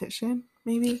competition,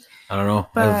 maybe. I don't know.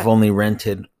 I've But only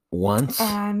rented once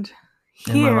and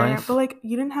in my here, but life. like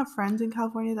you didn't have friends in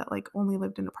California that like only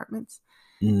lived in apartments,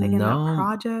 like in the No.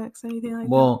 projects, anything like that.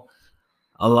 Well,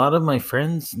 a lot of my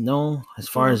friends, no, as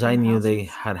They far as lived I in knew, they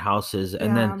houses. had houses.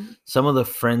 And then Yeah. some of the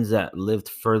friends that lived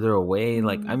further away,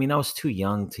 like, I Mm, mean, I was too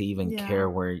young to even yeah. care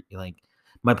where, like,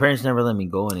 my parents never let me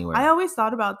go I anywhere. always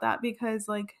thought about that because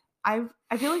like I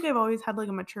feel like I've always had like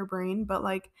a mature brain, but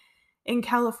like in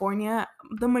California,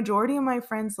 the majority of my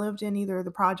friends lived in either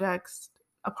the projects,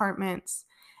 apartments,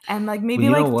 and like Well, maybe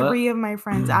you know like what? 3 of my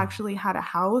friends actually had a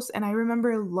house, and I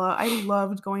remember I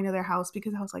loved going to their house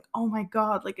because I was like, "Oh my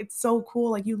god, like it's so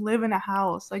cool. Like you live in a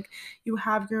house. Like you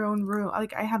have your own room."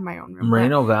 Like I had my own room, but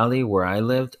Moreno Valley, where I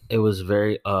lived, it was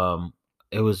very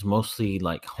it was mostly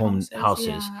like home houses,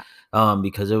 houses, yeah.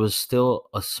 because it was still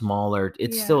a smaller.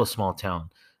 It's still Yeah. a small town.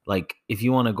 Like if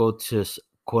you want to go to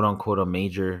quote unquote a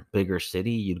major bigger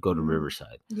city, you'd go to Mhm.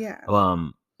 Riverside. Yeah.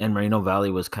 And Moreno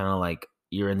Valley was kind of like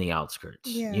you're in the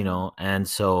outskirts, you Yeah. know, and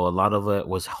so a lot of it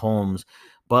was homes.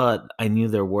 But I knew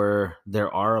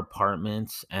there are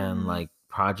apartments and Mhm. like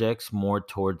projects more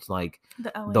towards like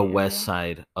The the LA west area.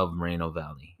 side of Moreno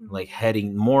Valley, like Mhm.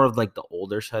 heading more of like the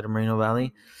older side of Moreno Valley,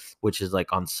 Mhm. which is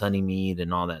like on Sunnymead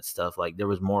and all that stuff. Like there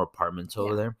was more apartments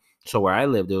over Yeah. there. So where I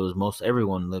lived, it was most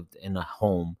everyone lived in a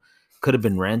home. Could have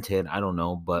been rented, I don't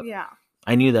know, but Yeah.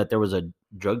 I knew that there was a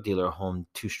drug dealer home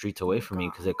 2 streets away Oh from me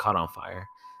because god. it caught on fire.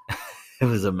 It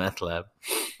was a meth lab.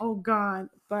 Oh god.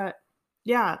 But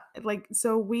yeah, like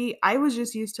so I was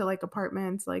just used to like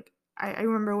apartments. Like I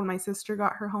remember when my sister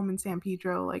got her home in San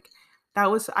Pedro, like that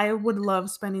was I would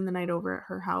love spending the night over at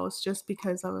her house just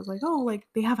because I was like, oh, like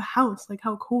they have a house, like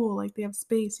how cool, like they have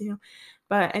space, you know.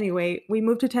 But anyway, we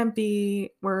moved to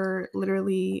Tempe. We're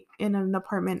literally in an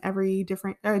apartment every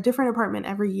different a different apartment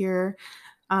every year.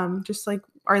 Just like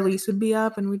our lease would be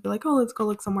up and we'd be like, oh, let's go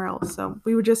look somewhere else. So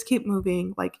we would just keep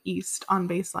moving like east on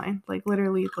Baseline, like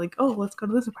literally like, oh, let's go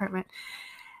to this apartment.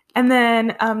 And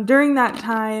then during that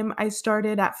time, I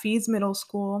started at Fees Middle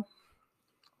School,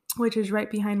 which is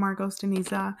right behind Marcos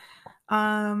Deniza.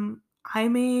 I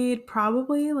made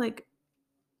probably like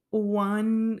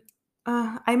one,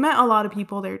 I met a lot of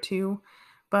people there too,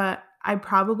 but I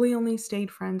probably only stayed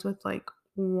friends with like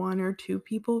 1 or 2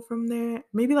 people from there.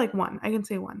 Maybe like one, I can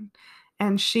say one.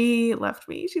 and she left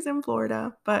me. She's in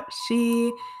Florida, but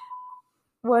she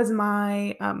was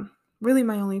my really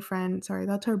my only friend. Sorry,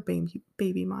 that's our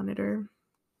baby monitor.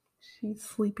 She's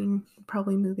sleeping,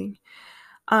 probably moving.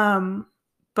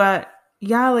 But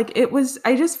yeah, like it was,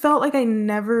 I just felt like I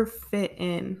never fit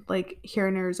in like here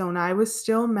in Arizona. I was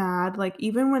still mad. Like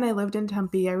even when I lived in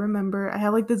Tempe, I remember I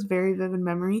have like this very vivid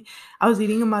memory. I was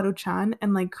eating a maruchan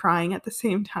and like crying at the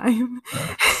same time.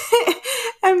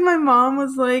 And my mom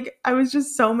was like, I was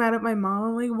just so mad at my mom.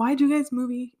 I'm like, why'd you guys move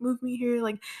me here?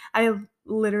 Like I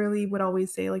literally would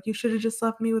always say, like, you should have just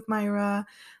left me with Myra.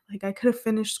 Like I could have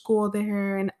finished school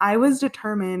there. And I was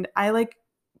determined. I like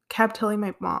kept telling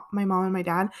my mom and my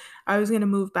dad I was going to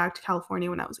move back to California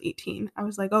when I was 18. I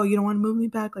was like, "Oh, you don't want to move me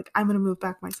back? Like I'm going to move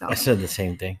back I myself." said the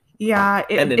same thing. Yeah,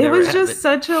 And it it never was happened. just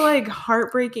such a like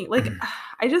heartbreaking. Like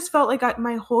I just felt like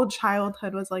my whole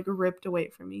childhood was like ripped away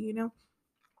from me, you know?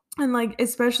 And like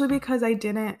especially because I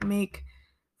didn't make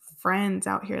friends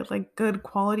out here, like good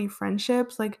quality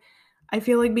friendships. Like I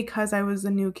feel like because I was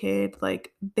a new kid,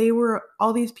 like they were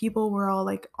all these people were all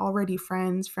like already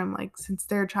friends from like since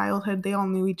their childhood. They all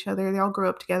knew each other. They all grew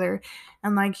up together.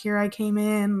 And like here I came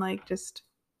in, like just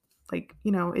like,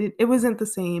 you know, it wasn't the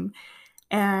same.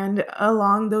 And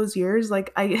along those years,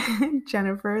 like I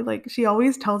Jennifer, like she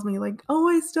always tells me, like, oh,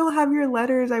 I still have your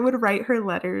letters. I would write her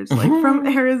letters like from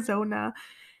Arizona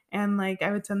and like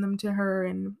I would send them to her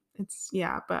and it's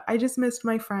yeah, but I just missed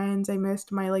my friends. I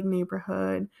missed my like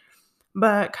neighborhood.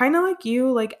 But kind of like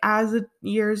you, like as the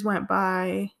years went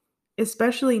by,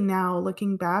 especially now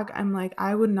looking back, I'm like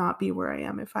I would not be where I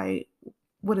am if I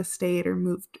would have stayed or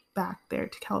moved back there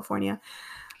to California.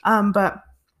 But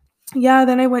yeah,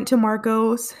 then I went to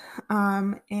Marcos,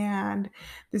 and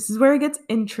this is where it gets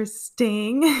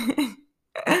interesting.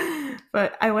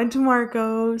 But I went to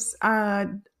Marcos.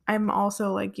 I'm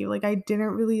also like you. Like I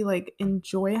didn't really like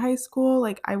enjoy high school.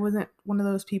 Like I wasn't one of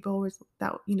those people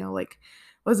that you know like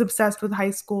was obsessed with high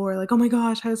school or like oh my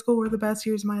gosh, high school were the best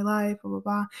years of my life. Blah blah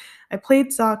blah. I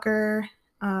played soccer.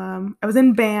 I was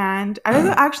in band. I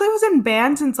was in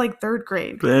band since like third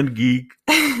grade. Band geek.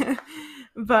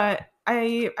 But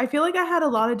I feel like I had a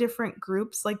lot of different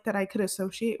groups like that I could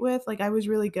associate with. Like I was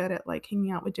really good at like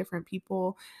hanging out with different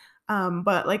people.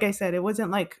 But like I said, it wasn't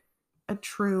like a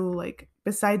true like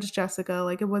besides Jessica,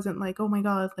 like it wasn't like, oh my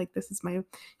god, like this is my,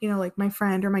 you know, like my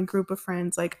friend or my group of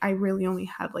friends. Like I really only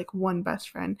had like one best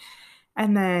friend.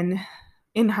 And then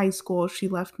in high school, she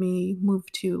left me,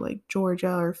 moved to like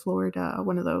Georgia or Florida,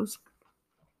 one of those.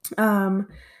 Um,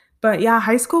 but yeah,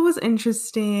 high school was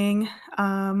interesting.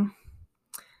 I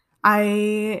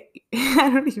I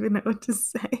don't even know what to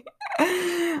say.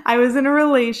 I was in a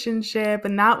relationship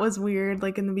and that was weird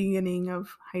like in the beginning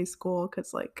of high school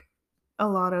cuz like a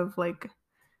lot of like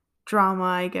drama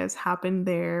I guess happened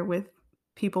there with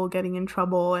people getting in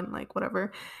trouble and like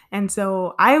whatever. And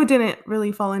so I didn't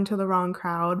really fall into the wrong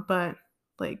crowd, but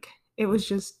like it was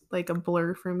just like a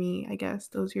blur for me, I guess,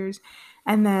 those years.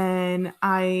 And then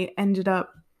I ended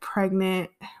up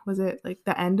pregnant, was it like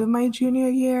the end of my junior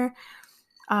year?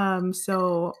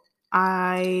 So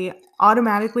I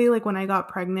automatically, like when I got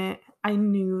pregnant, I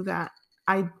knew that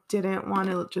I didn't want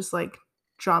to just like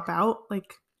drop out.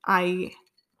 Like I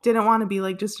didn't want to be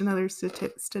like just another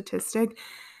statistic.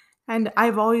 And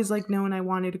I've always like known I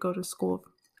wanted to go to school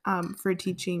for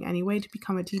teaching anyway, to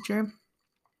become a teacher.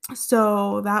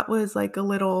 So that was like a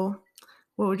little,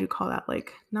 what would you call that?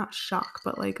 Like not shock,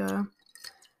 but like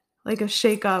a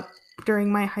shake up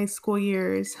during my high school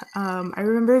years. I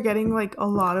remember getting like a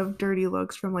lot of dirty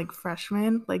looks from like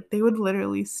freshmen. Like they would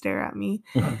literally stare at me.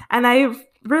 And I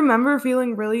remember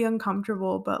feeling really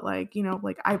uncomfortable, but like, you know,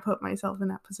 like I put myself in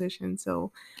that position.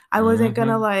 So I wasn't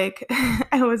gonna like,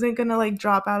 I wasn't gonna like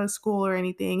drop out of school or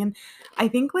anything. And I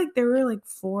think like there were like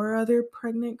 4 other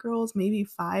pregnant girls, maybe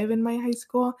 5 in my high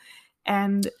school.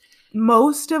 And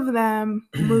most of them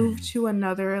moved to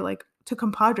another, like to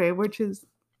Compadre, which is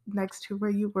next to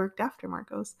where you worked after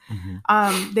Marcos.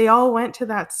 They all went to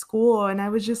that school and I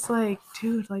was just like,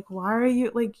 dude, like why are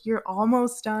you like you're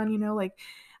almost done, you know, like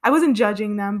I wasn't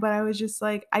judging them, but I was just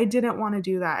like I didn't want to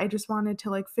do that. I just wanted to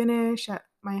like finish at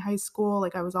my high school,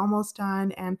 like I was almost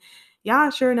done. And yeah,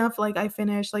 sure enough, like I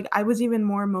finished. Like I was even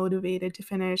more motivated to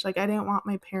finish. Like I didn't want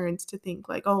my parents to think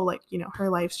like, oh, like, you know, her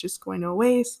life's just going to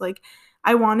waste. Like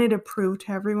I wanted to prove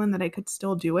to everyone that I could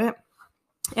still do it.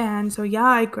 And so, yeah,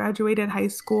 I graduated high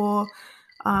school.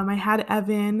 I had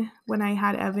Evan when I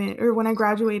had Evan, or when I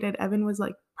graduated, Evan was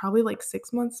like probably like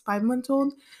 6 months, 5 months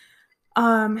old.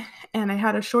 And I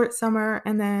had a short summer,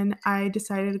 and then I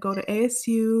decided to go to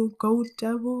ASU. Go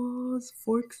Devils,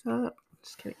 forks up.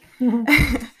 Just kidding.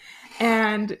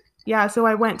 And yeah, so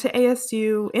I went to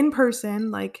ASU in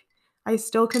person. Like, I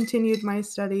still continued my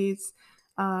studies,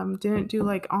 didn't do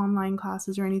like online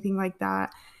classes or anything like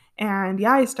that. And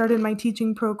yeah, I started my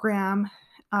teaching program.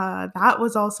 That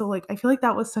was also like, I feel like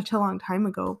that was such a long time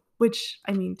ago, which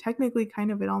I mean, technically,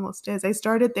 kind of it almost is. I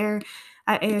started there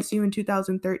at ASU in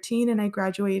 2013 and I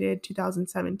graduated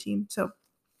 2017. So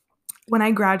when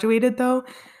I graduated though,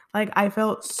 like I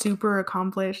felt super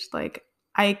accomplished. Like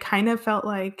I kind of felt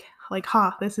like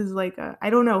ha, this is like a I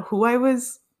don't know who I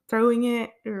was throwing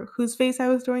it or whose face I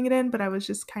was throwing it in, but I was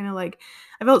just kind of like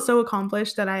I felt so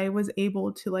accomplished that I was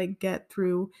able to like get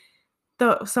through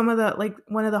the some of the like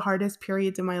one of the hardest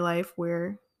periods in my life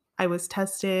where I was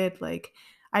tested. Like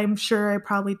I'm sure I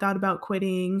probably thought about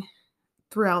quitting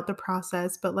throughout the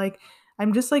process, but like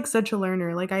I'm just like such a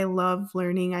learner. Like I love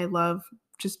learning. I love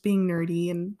just being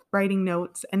nerdy and writing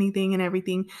notes, anything and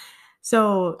everything.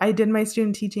 So I did my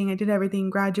student teaching, I did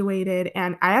everything, graduated,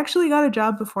 and I actually got a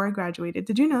job before I graduated.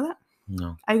 Did you know that?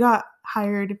 No. I got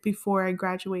hired before I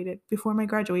graduated. Before my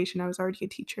graduation, I was already a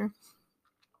teacher.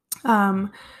 Um,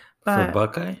 For but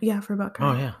Buckeye? yeah, for Oh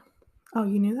Buckeye. yeah. Oh,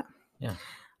 you knew that?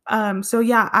 Yeah. So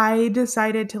yeah, I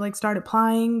decided to like start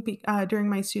applying during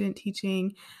my student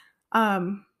teaching.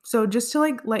 So just to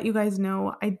like let you guys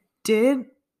know, I did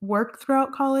work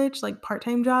throughout college, like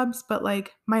part-time jobs, but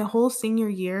like my whole senior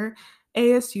year,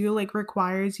 ASU like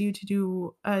requires you to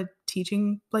do a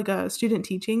teaching, like a student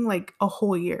teaching, like a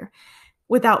whole year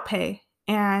without pay.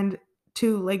 And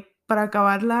to like para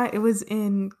acabarla, it was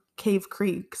in Cave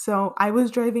Creek. So I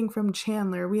was driving from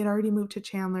Chandler. We had already moved to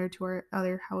Chandler to our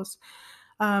other house.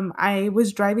 I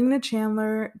was driving to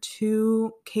Chandler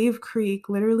to Cave Creek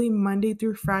literally Monday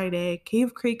through Friday.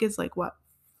 Cave Creek is like what,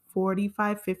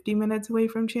 45, 50 minutes away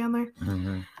from Chandler.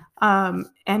 Hmm.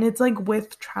 And it's like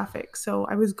with traffic. So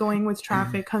I was going with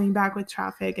traffic, coming back with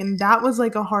traffic. And that was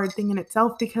like a hard thing in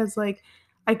itself because like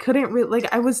I couldn't really,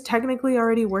 like, I was technically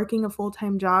already working a full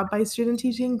time job by student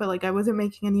teaching, but like I wasn't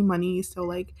making any money. So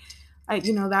like,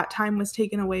 that time was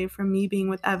taken away from me being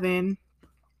with Evan.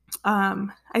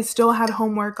 I still had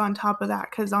homework on top of that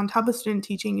because on top of student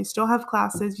teaching, you still have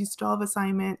classes, you still have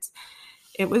assignments.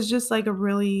 It was just like a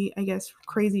really, I guess,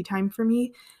 crazy time for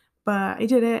me. But I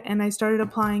did it and I started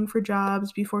applying for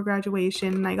jobs before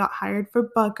graduation. And I got hired for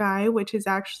Buckeye, which is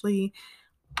actually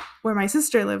where my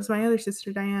sister lives, my other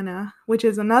sister, Diana, which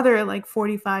is another like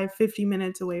 45, 50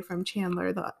 minutes away from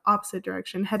Chandler, the opposite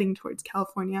direction, heading towards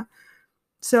California.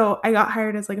 So I got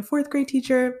hired as like a fourth grade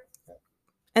teacher.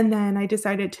 And then I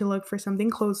decided to look for something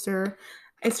closer.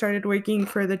 I started working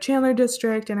for the Chandler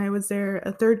district and I was there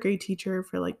a third grade teacher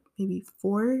for like maybe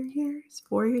 4 years,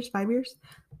 5 years.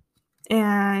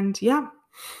 And yeah.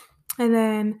 And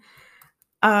then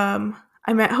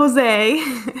I met Jose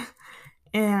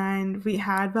and we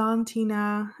had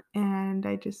Valentina and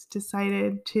I just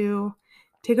decided to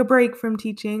take a break from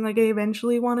teaching. Like I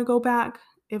eventually want to go back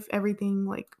if everything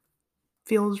like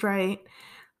feels right.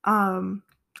 Um,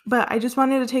 but I just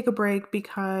wanted to take a break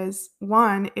because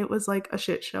one, it was like a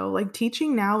shit show. Like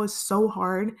teaching now is so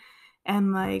hard.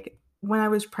 And like when I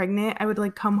was pregnant, I would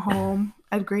like come home,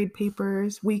 I'd grade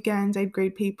papers, weekends, I'd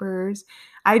grade papers.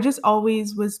 I just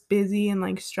always was busy and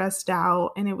like stressed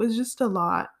out, and it was just a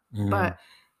lot. Hmm. But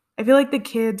I feel like the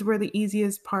kids were the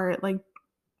easiest part. Like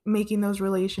making those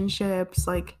relationships,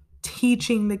 like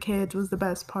teaching the kids was the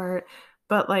best part.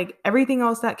 But like everything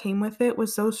else that came with it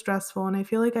was so stressful. And I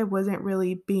feel like I wasn't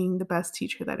really being the best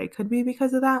teacher that I could be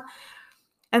because of that.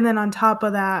 And then on top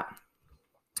of that,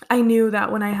 I knew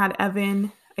that when I had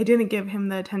Evan, I didn't give him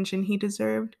the attention he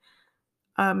deserved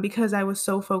because I was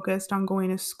so focused on going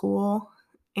to school.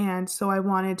 And so I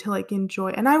wanted to like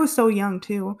enjoy, and I was so young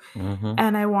too, Hmm.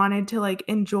 and I wanted to like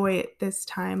enjoy it this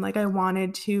time. Like I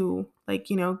wanted to like,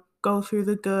 go through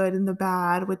the good and the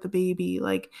bad with the baby.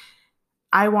 Like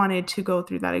I wanted to go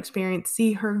through that experience,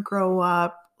 see her grow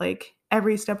up like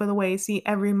every step of the way, see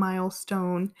every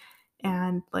milestone.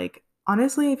 And like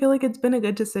honestly, I feel like it's been a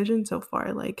good decision so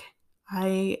far. Like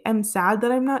I am sad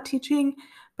that I'm not teaching,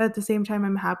 but at the same time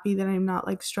I'm happy that I'm not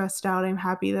like stressed out. I'm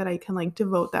happy that I can like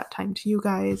devote that time to you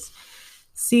guys,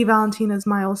 see Valentina's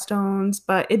milestones,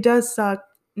 but it does suck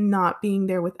not being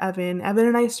there with Evan. Evan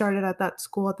and I started at that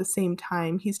school at the same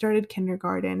time. He started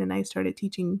kindergarten and I started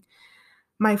teaching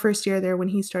my first year there when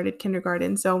he started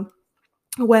kindergarten. So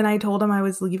when I told him I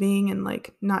was leaving and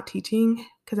like not teaching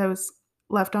because I was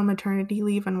left on maternity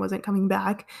leave and wasn't coming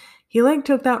back, he like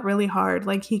took that really hard.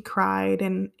 Like he cried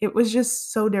and it was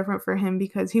just so different for him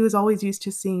because he was always used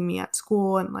to seeing me at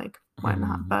school and like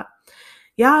whatnot. Hmm. But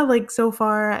yeah, like so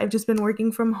far I've just been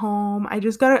working from home. I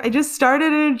just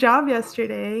started a job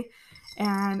yesterday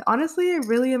And honestly, I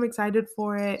really am excited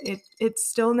for it. It's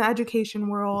still in the education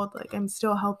world. Like I'm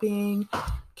still helping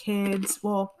kids.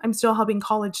 Well, I'm still helping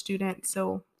college students,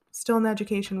 so still in the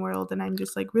education world, and I'm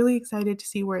just like really excited to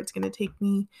see where it's going to take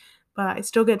me. But I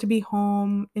still get to be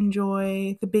home,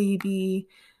 enjoy the baby,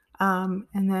 and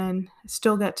then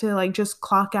still get to like just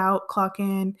clock out, clock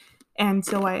in, and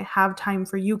so I have time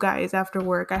for you guys after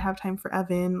work. I have time for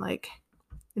Evan. Like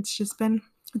it's been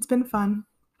fun.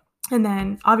 And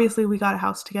then obviously we got a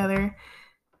house together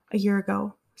a year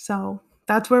ago. So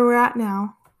that's where we're at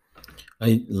now.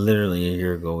 I literally a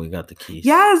year ago we got the keys.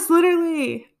 Yes,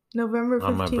 literally. November 15th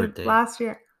on my birthday. last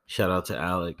year. Shout out to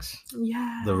Alex,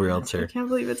 Yes. the realtor. I can't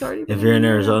believe it's already been If you're a in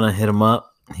year. Arizona, hit him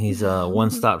up. He's a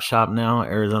one-stop shop now,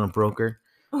 Arizona broker.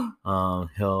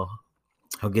 He'll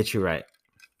get you right.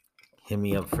 Hit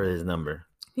me up for his number.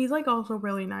 He's like also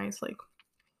really nice. Like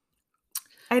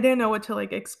I didn't know what to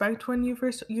like expect when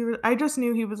I just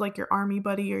knew he was like your army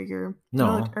buddy or your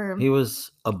he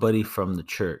was a buddy from the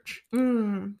church.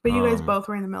 But you guys both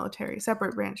were in the military,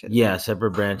 separate branches. Yeah,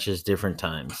 separate branches, different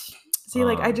times. See,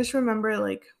 like I just remember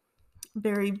like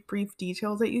very brief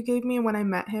details that you gave me, and when I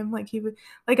met him, like he would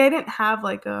like I didn't have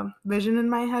like a vision in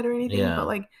my head or anything, but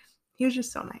like he was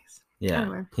just so nice. Yeah,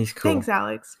 anyway, he's cool. Thanks,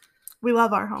 Alex. We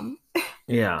love our home.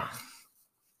 Yeah.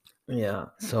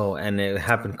 So, and it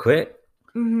happened quick.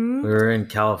 We were in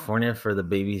California for the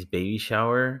baby's baby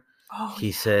shower.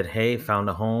 He said, "Hey, found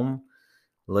a home."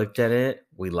 Looked at it,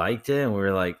 we liked it, and we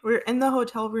were like, we're in the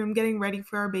hotel room getting ready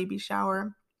for our baby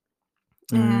shower.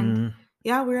 And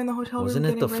we were in the hotel wasn't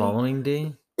room. Wasn't it the following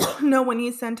day? No, when he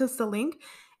sent us the link,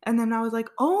 and then I was like,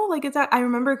 oh, like it's that. I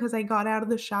remember because I got out of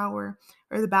the shower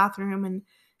or the bathroom, and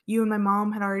you and my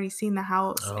mom had already seen the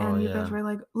house, and you guys were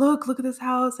like, look at this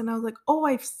house, and I was like, oh,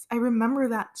 I remember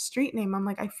that street name. I'm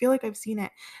like, I feel like I've seen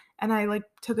it, and I like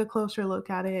took a closer look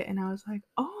at it, and I was like,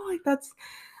 oh, like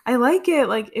I like it.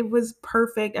 Like it was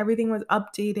perfect. Everything was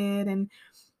updated, and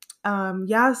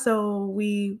so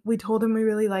we told him we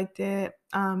really liked it.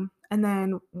 And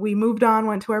then we moved on,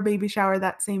 went to our baby shower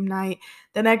that same night.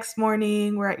 The next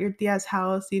morning, we're at your tia's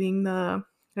house eating the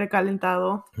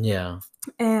recalentado. Yeah.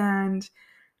 And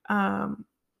and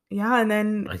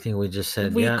then I think we just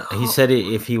said he said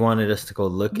if he wanted us to go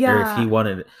look, or if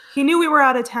he knew we were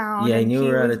out of town. Yeah, he knew we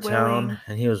were out of town,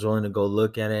 and he was willing to go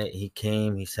look at it. He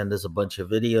came, he sent us a bunch of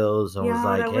videos, and was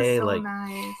like, "Hey, so like,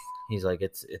 nice." He's like,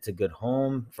 it's a good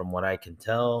home from what I can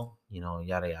tell,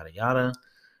 yada yada yada."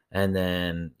 And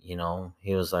then he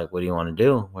was like, "What do you want to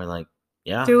do?" We're like,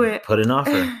 "Yeah, do it. Put an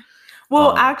offer."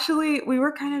 Well, actually, we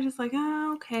were kind of just like,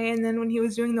 oh, okay. And then when he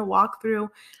was doing the walkthrough,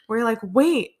 we're like,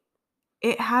 wait,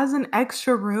 it has an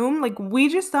extra room? Like, we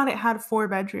just thought it had 4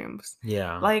 bedrooms.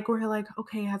 Yeah. Like, we're like,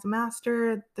 okay, it has a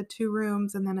master, the 2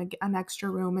 rooms, and then an extra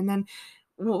room. And then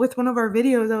with one of our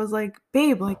videos, I was like,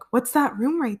 babe, like, what's that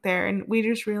room right there? And we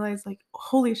just realized, like,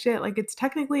 holy shit, like, it's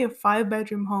technically a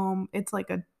 5-bedroom home. It's like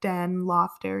a den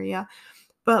loft area.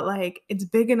 But like it's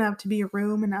big enough to be a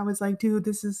room, and I was like, dude,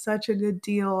 this is such a good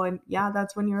deal. And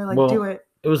that's when you were like, do it.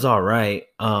 It was all right.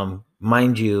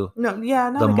 Mind you, not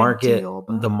the market deal,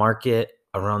 but the market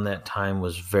around that time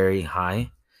was very high.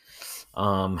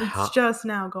 It's just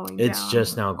now going down. It's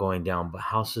just now going down, but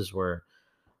houses were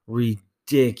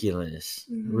ridiculous.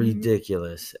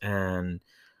 And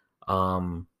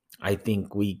I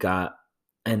think we got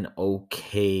an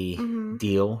okay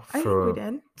deal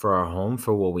for our home,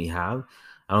 for what we have.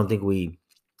 I don't think we,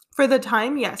 for the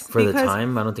time, yes. For the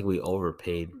time, I don't think we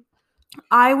overpaid.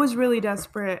 I was really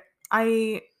desperate.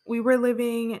 We were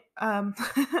living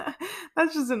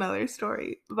that's just another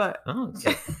story, but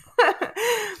Jose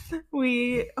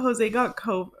got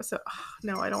COVID. So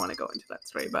no, I don't want to go into that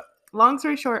story, but long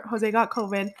story short, Jose got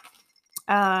COVID.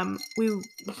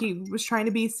 He was trying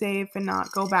to be safe and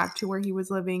not go back to where he was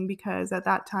living, because at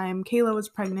that time Kayla was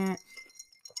pregnant,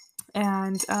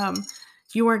 and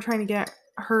you weren't trying to get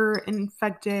her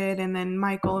infected and then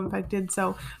Michael infected,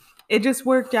 so it just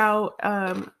worked out.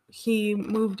 He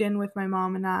moved in with my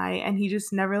mom and I, and he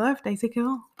just never left. I said,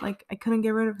 "Oh, like I couldn't get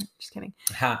rid of him." Just kidding.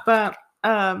 But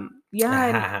that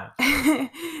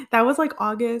was like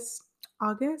August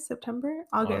of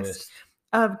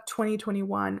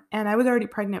 2021, and I was already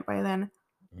pregnant by then.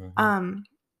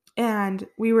 And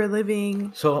we were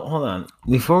living. So hold on,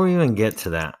 before we even get to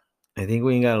that, I think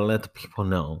we gotta let the people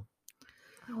know.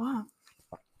 What?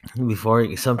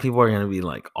 Before, some people are gonna be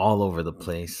like all over the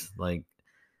place. Like,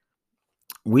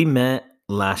 we met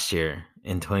last year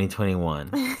in 2021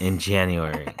 in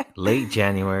January, late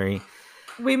January.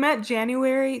 We met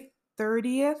January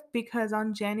 30th, because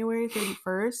on January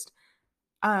 31st,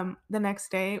 the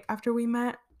next day after we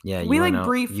met, Yeah, We you went like out. You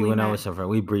briefly went out met. with some friend.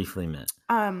 We briefly met.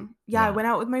 Yeah, I Yeah, went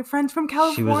out with my friends from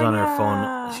she was on her phone.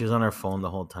 She California. was on her phone the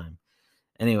whole time.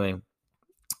 Anyway,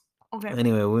 Okay.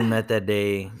 we met that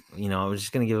day. I was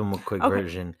just gonna give him a quick Okay.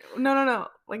 version. No.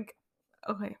 Like,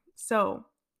 okay. So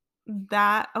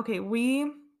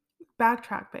we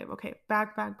backtrack, babe. Okay.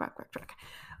 Backtrack.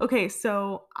 Okay,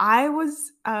 so I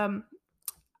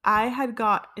had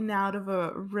gotten out of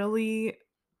a really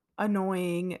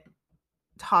annoying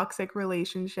toxic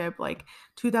relationship like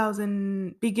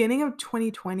 2000 beginning of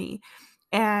 2020,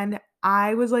 and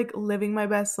I was like living my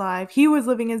best life. He was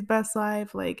living his best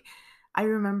life. Like, I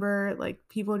remember like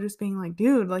people just being like,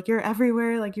 dude, like you're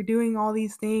everywhere, like you're doing all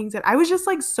these things. And I was just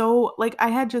like, so like I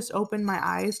had just opened my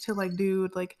eyes to like,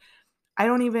 dude, like I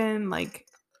don't even like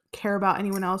care about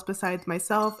anyone else besides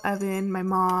myself, Evan, my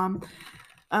mom.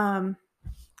 um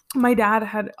my dad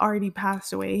had already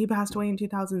passed away. He passed away in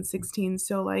 2016.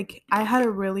 So like I had a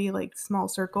really like small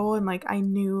circle, and like I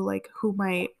knew like who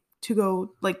my to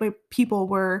go like my people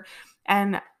were.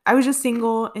 And I was just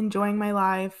single, enjoying my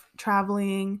life,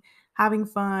 traveling, having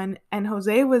fun. And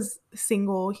Jose was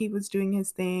single. He was doing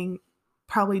his thing,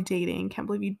 probably dating. Can't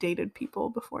believe you dated people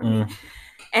before me. Mm,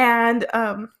 And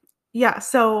yeah,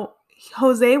 so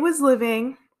Jose was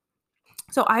living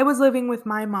so I was living with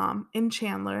my mom in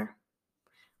Chandler.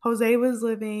 Jose was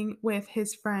living with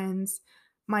his friends,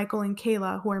 Michael and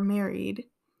Kayla, who are married.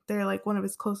 They're like one of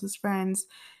his closest friends.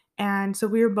 And so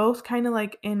we were both kind of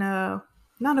like in a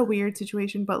not a weird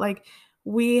situation, but like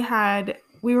we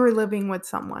were living with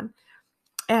someone.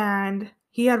 And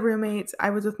he had roommates. I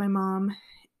was with my mom.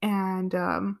 And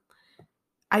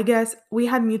I guess we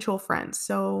had mutual friends.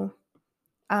 So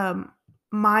um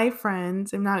my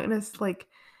friends, I'm not gonna like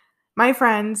my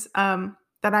friends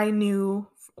that I knew,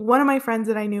 one of my friends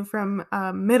that I knew from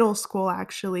middle school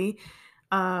actually,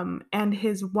 and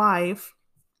his wife,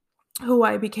 who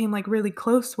I became like really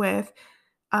close with,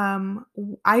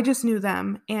 I just knew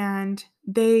them and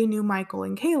they knew Michael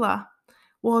and Kayla.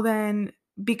 Well, then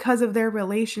because of their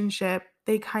relationship,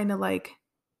 they kind of like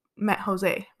met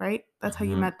Jose, right? That's how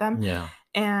you mhm, met them. yeah.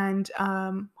 And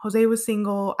Jose was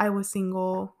single, I was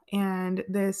single, and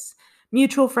this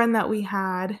mutual friend that we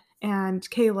had and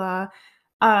Kayla,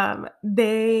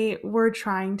 they were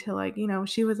trying to like,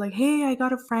 she was like, hey, I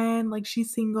got a friend, like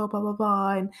she's single, blah blah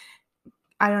blah. And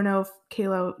I don't know if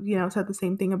Kayla, said the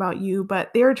same thing about you,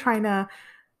 but they were trying to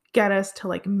get us to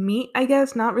like meet, I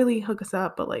guess, not really hook us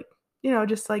up, but like,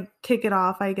 just like kick it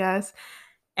off, I guess.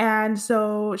 And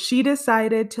so she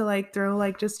decided to like throw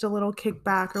like just a little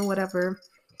kickback or whatever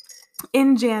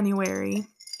in January.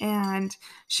 And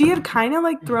she had kind of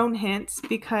like thrown hints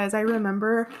because I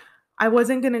remember I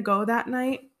wasn't going to go that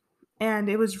night and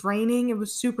it was raining. It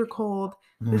was super cold.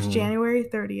 It was Mhm. January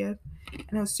 30th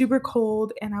and it was super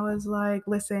cold. And I was like,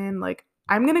 listen, like,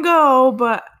 I'm going to go,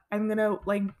 but I'm going to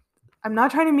like, I'm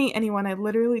not trying to meet anyone. I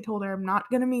literally told her I'm not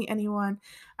going to meet anyone.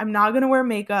 I'm not going to wear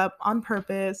makeup on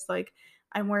purpose. Like,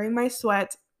 I'm wearing my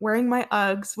sweats, wearing my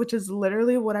Uggs, which is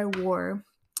literally what I wore.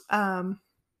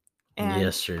 And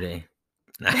Yesterday.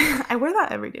 I wear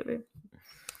that every day, babe.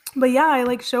 But yeah, I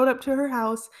like showed up to her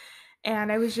house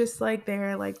and I was just like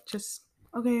there, like just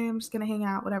okay, I'm just gonna hang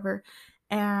out, whatever.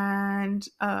 And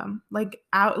like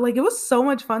out like it was so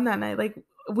much fun that night. Like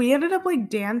we ended up like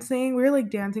dancing. We were like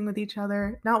dancing with each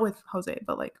other, not with Jose,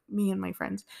 but like me and my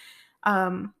friends.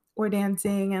 We're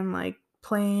dancing and like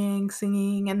playing,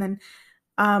 singing, and then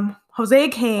Jose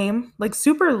came like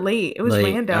super late. It was Like,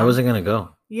 I random. wasn't gonna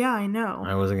go. Yeah, I know.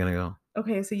 I wasn't gonna go.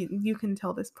 Okay, so you can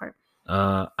tell this part.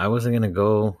 I wasn't gonna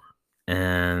go,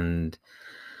 and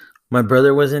my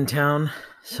brother was in town,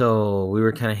 so we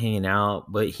were kind of hanging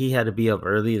out. But he had to be up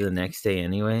early the next day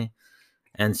anyway,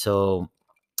 and so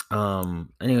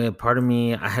anyway, part of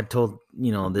me, I had told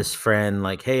this friend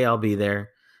like, hey, I'll be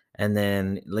there, and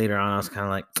then later on, I was kind of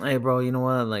like, hey, bro, you know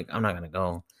what? Like, I'm not gonna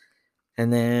go,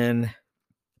 and then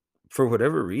for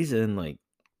whatever reason, like,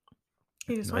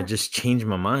 You just I went. just changed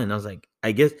my mind. I was like,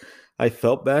 I guess I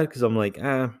felt bad because I'm like,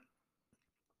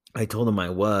 I told him I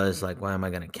was like, why am I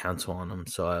gonna cancel on him?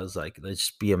 So I was like, let's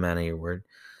just be a man of your word.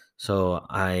 So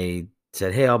I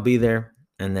said, hey, I'll be there.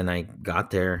 And then I got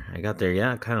there.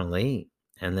 Yeah, kind of late.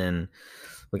 And then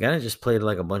we kind of just played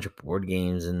like a bunch of board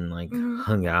games and like Mhm.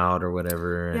 hung out or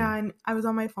whatever. Yeah, And and I was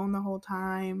on my phone the whole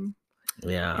time.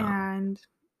 yeah. And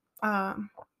um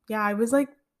yeah, I was like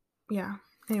yeah.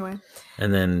 Anyway.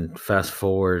 And then fast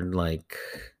forward, like,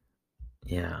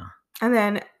 yeah. And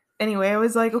then anyway, I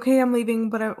was like, okay, I'm leaving,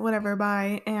 but whatever,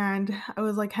 bye. And I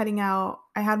was like heading out.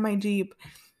 I had my Jeep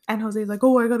and Jose's like,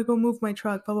 oh, I gotta go move my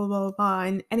truck, blah blah blah blah blah.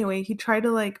 And anyway, he tried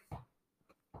to like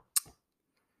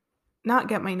not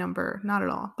get my number, not at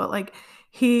all, but like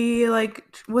he like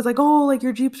was like, oh, like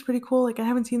your Jeep's pretty cool. Like I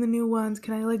haven't seen the new ones.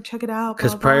 Can I like check it out?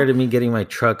 Because Blah blah prior blah. to me getting my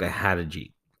truck, I had a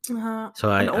Jeep. So An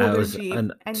I older was Jeep,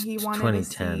 an and he wanted to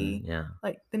 2010. see Yeah.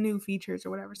 like the new features or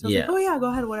whatever. So I was like, Yeah. oh yeah,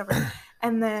 go ahead, whatever.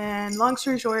 And then, long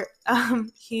story short,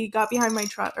 he got behind my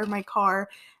truck or my car,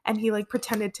 and he like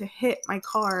pretended to hit my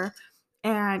car,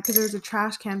 and because there was a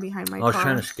trash can behind my I was car.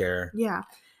 trying to scare her. Yeah.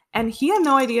 And he had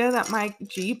no idea that my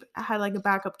Jeep had like a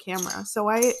backup camera. So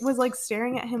I was like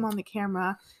staring at him on the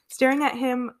camera, staring at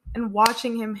him and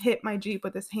watching him hit my Jeep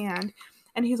with his hand.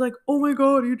 And he's like, oh my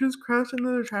God, you just crashed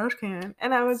into the trash can.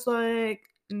 And I was like,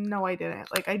 no, I didn't.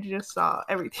 Like, I just saw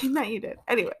everything that you did.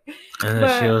 Anyway. And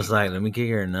then she was like, let me get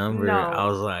your number. I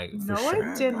was like, for No,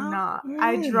 sure. I did not.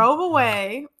 I drove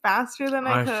away faster than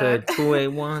I could. said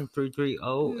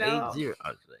 281-330-80. No.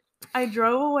 I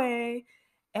drove away,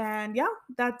 and yeah,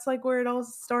 that's like where it all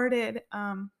started.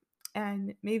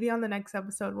 And maybe on the next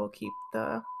episode we'll keep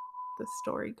the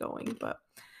story going. But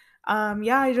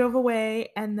yeah, I drove away,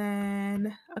 and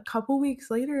then a couple weeks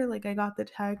later, like I got the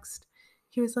text.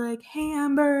 He was like, "Hey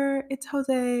Amber, it's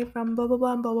Jose from blah blah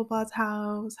blah blah blah blah's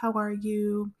house. How are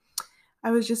you?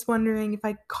 I was just wondering if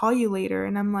I could call you later."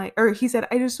 And I'm like, or he said,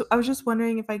 I was just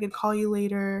wondering if I could call you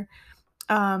later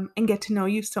and get to know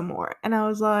you some more. And I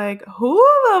was like, who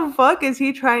the fuck is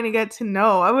he trying to get to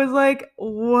know? I was like,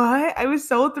 what? I was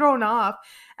so thrown off.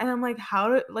 And I'm like,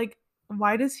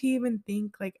 why does he even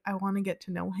think like I want to get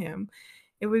to know him?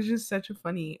 It was just such a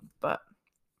funny, but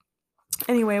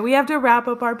anyway, we have to wrap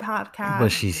up our podcast.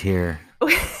 But she's here.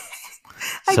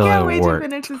 I can't wait to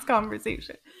finish this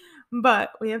conversation.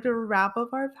 But we have to wrap up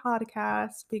our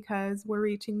podcast because we're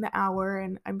reaching the hour,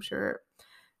 and I'm sure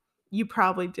you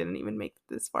probably didn't even make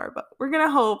it this far, but we're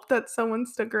gonna hope that someone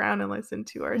stuck around and listened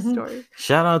to our story.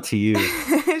 Shout out to you.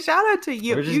 Shout out to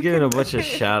you. We're just giving a bunch of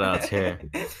shout outs here.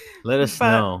 Let us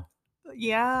know.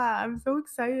 Yeah, I'm so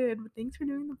excited. Thanks for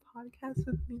doing the podcast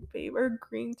with me, babe, or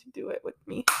agreeing to do it with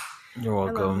me. You're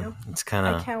welcome. It's kind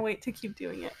of. I can't wait to keep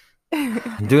doing it.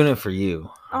 I'm doing it for you.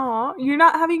 Aw, you're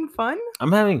not having fun?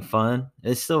 I'm having fun.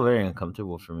 It's still very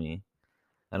uncomfortable for me.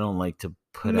 I don't like to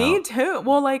put me out. Too.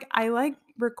 Well, like I like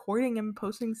recording and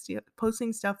posting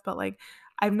stuff, but like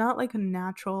I'm not like a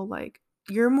natural, like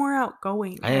you're more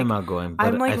outgoing. I am outgoing, but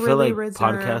I'm like I feel really like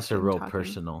podcasts are real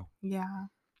personal. Yeah.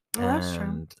 Well, that's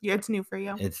true. Yeah, it's new for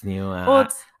you. It's new. Well,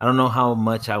 I don't know how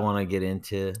much I want to get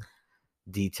into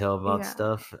detail about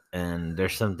stuff, and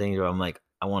there's some things where I'm like,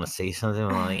 I want to say something,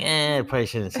 but I'm like, I probably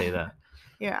shouldn't say that.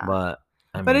 Yeah. But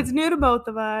it's new to both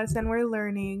of us, and we're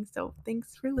learning. So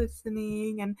thanks for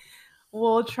listening, and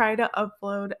we'll try to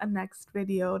upload a next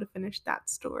video to finish that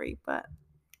story. But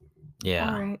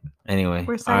yeah. All right. Anyway,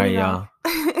 we're signing off.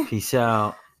 Peace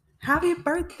out. Happy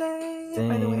birthday. Thanks.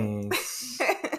 By the way.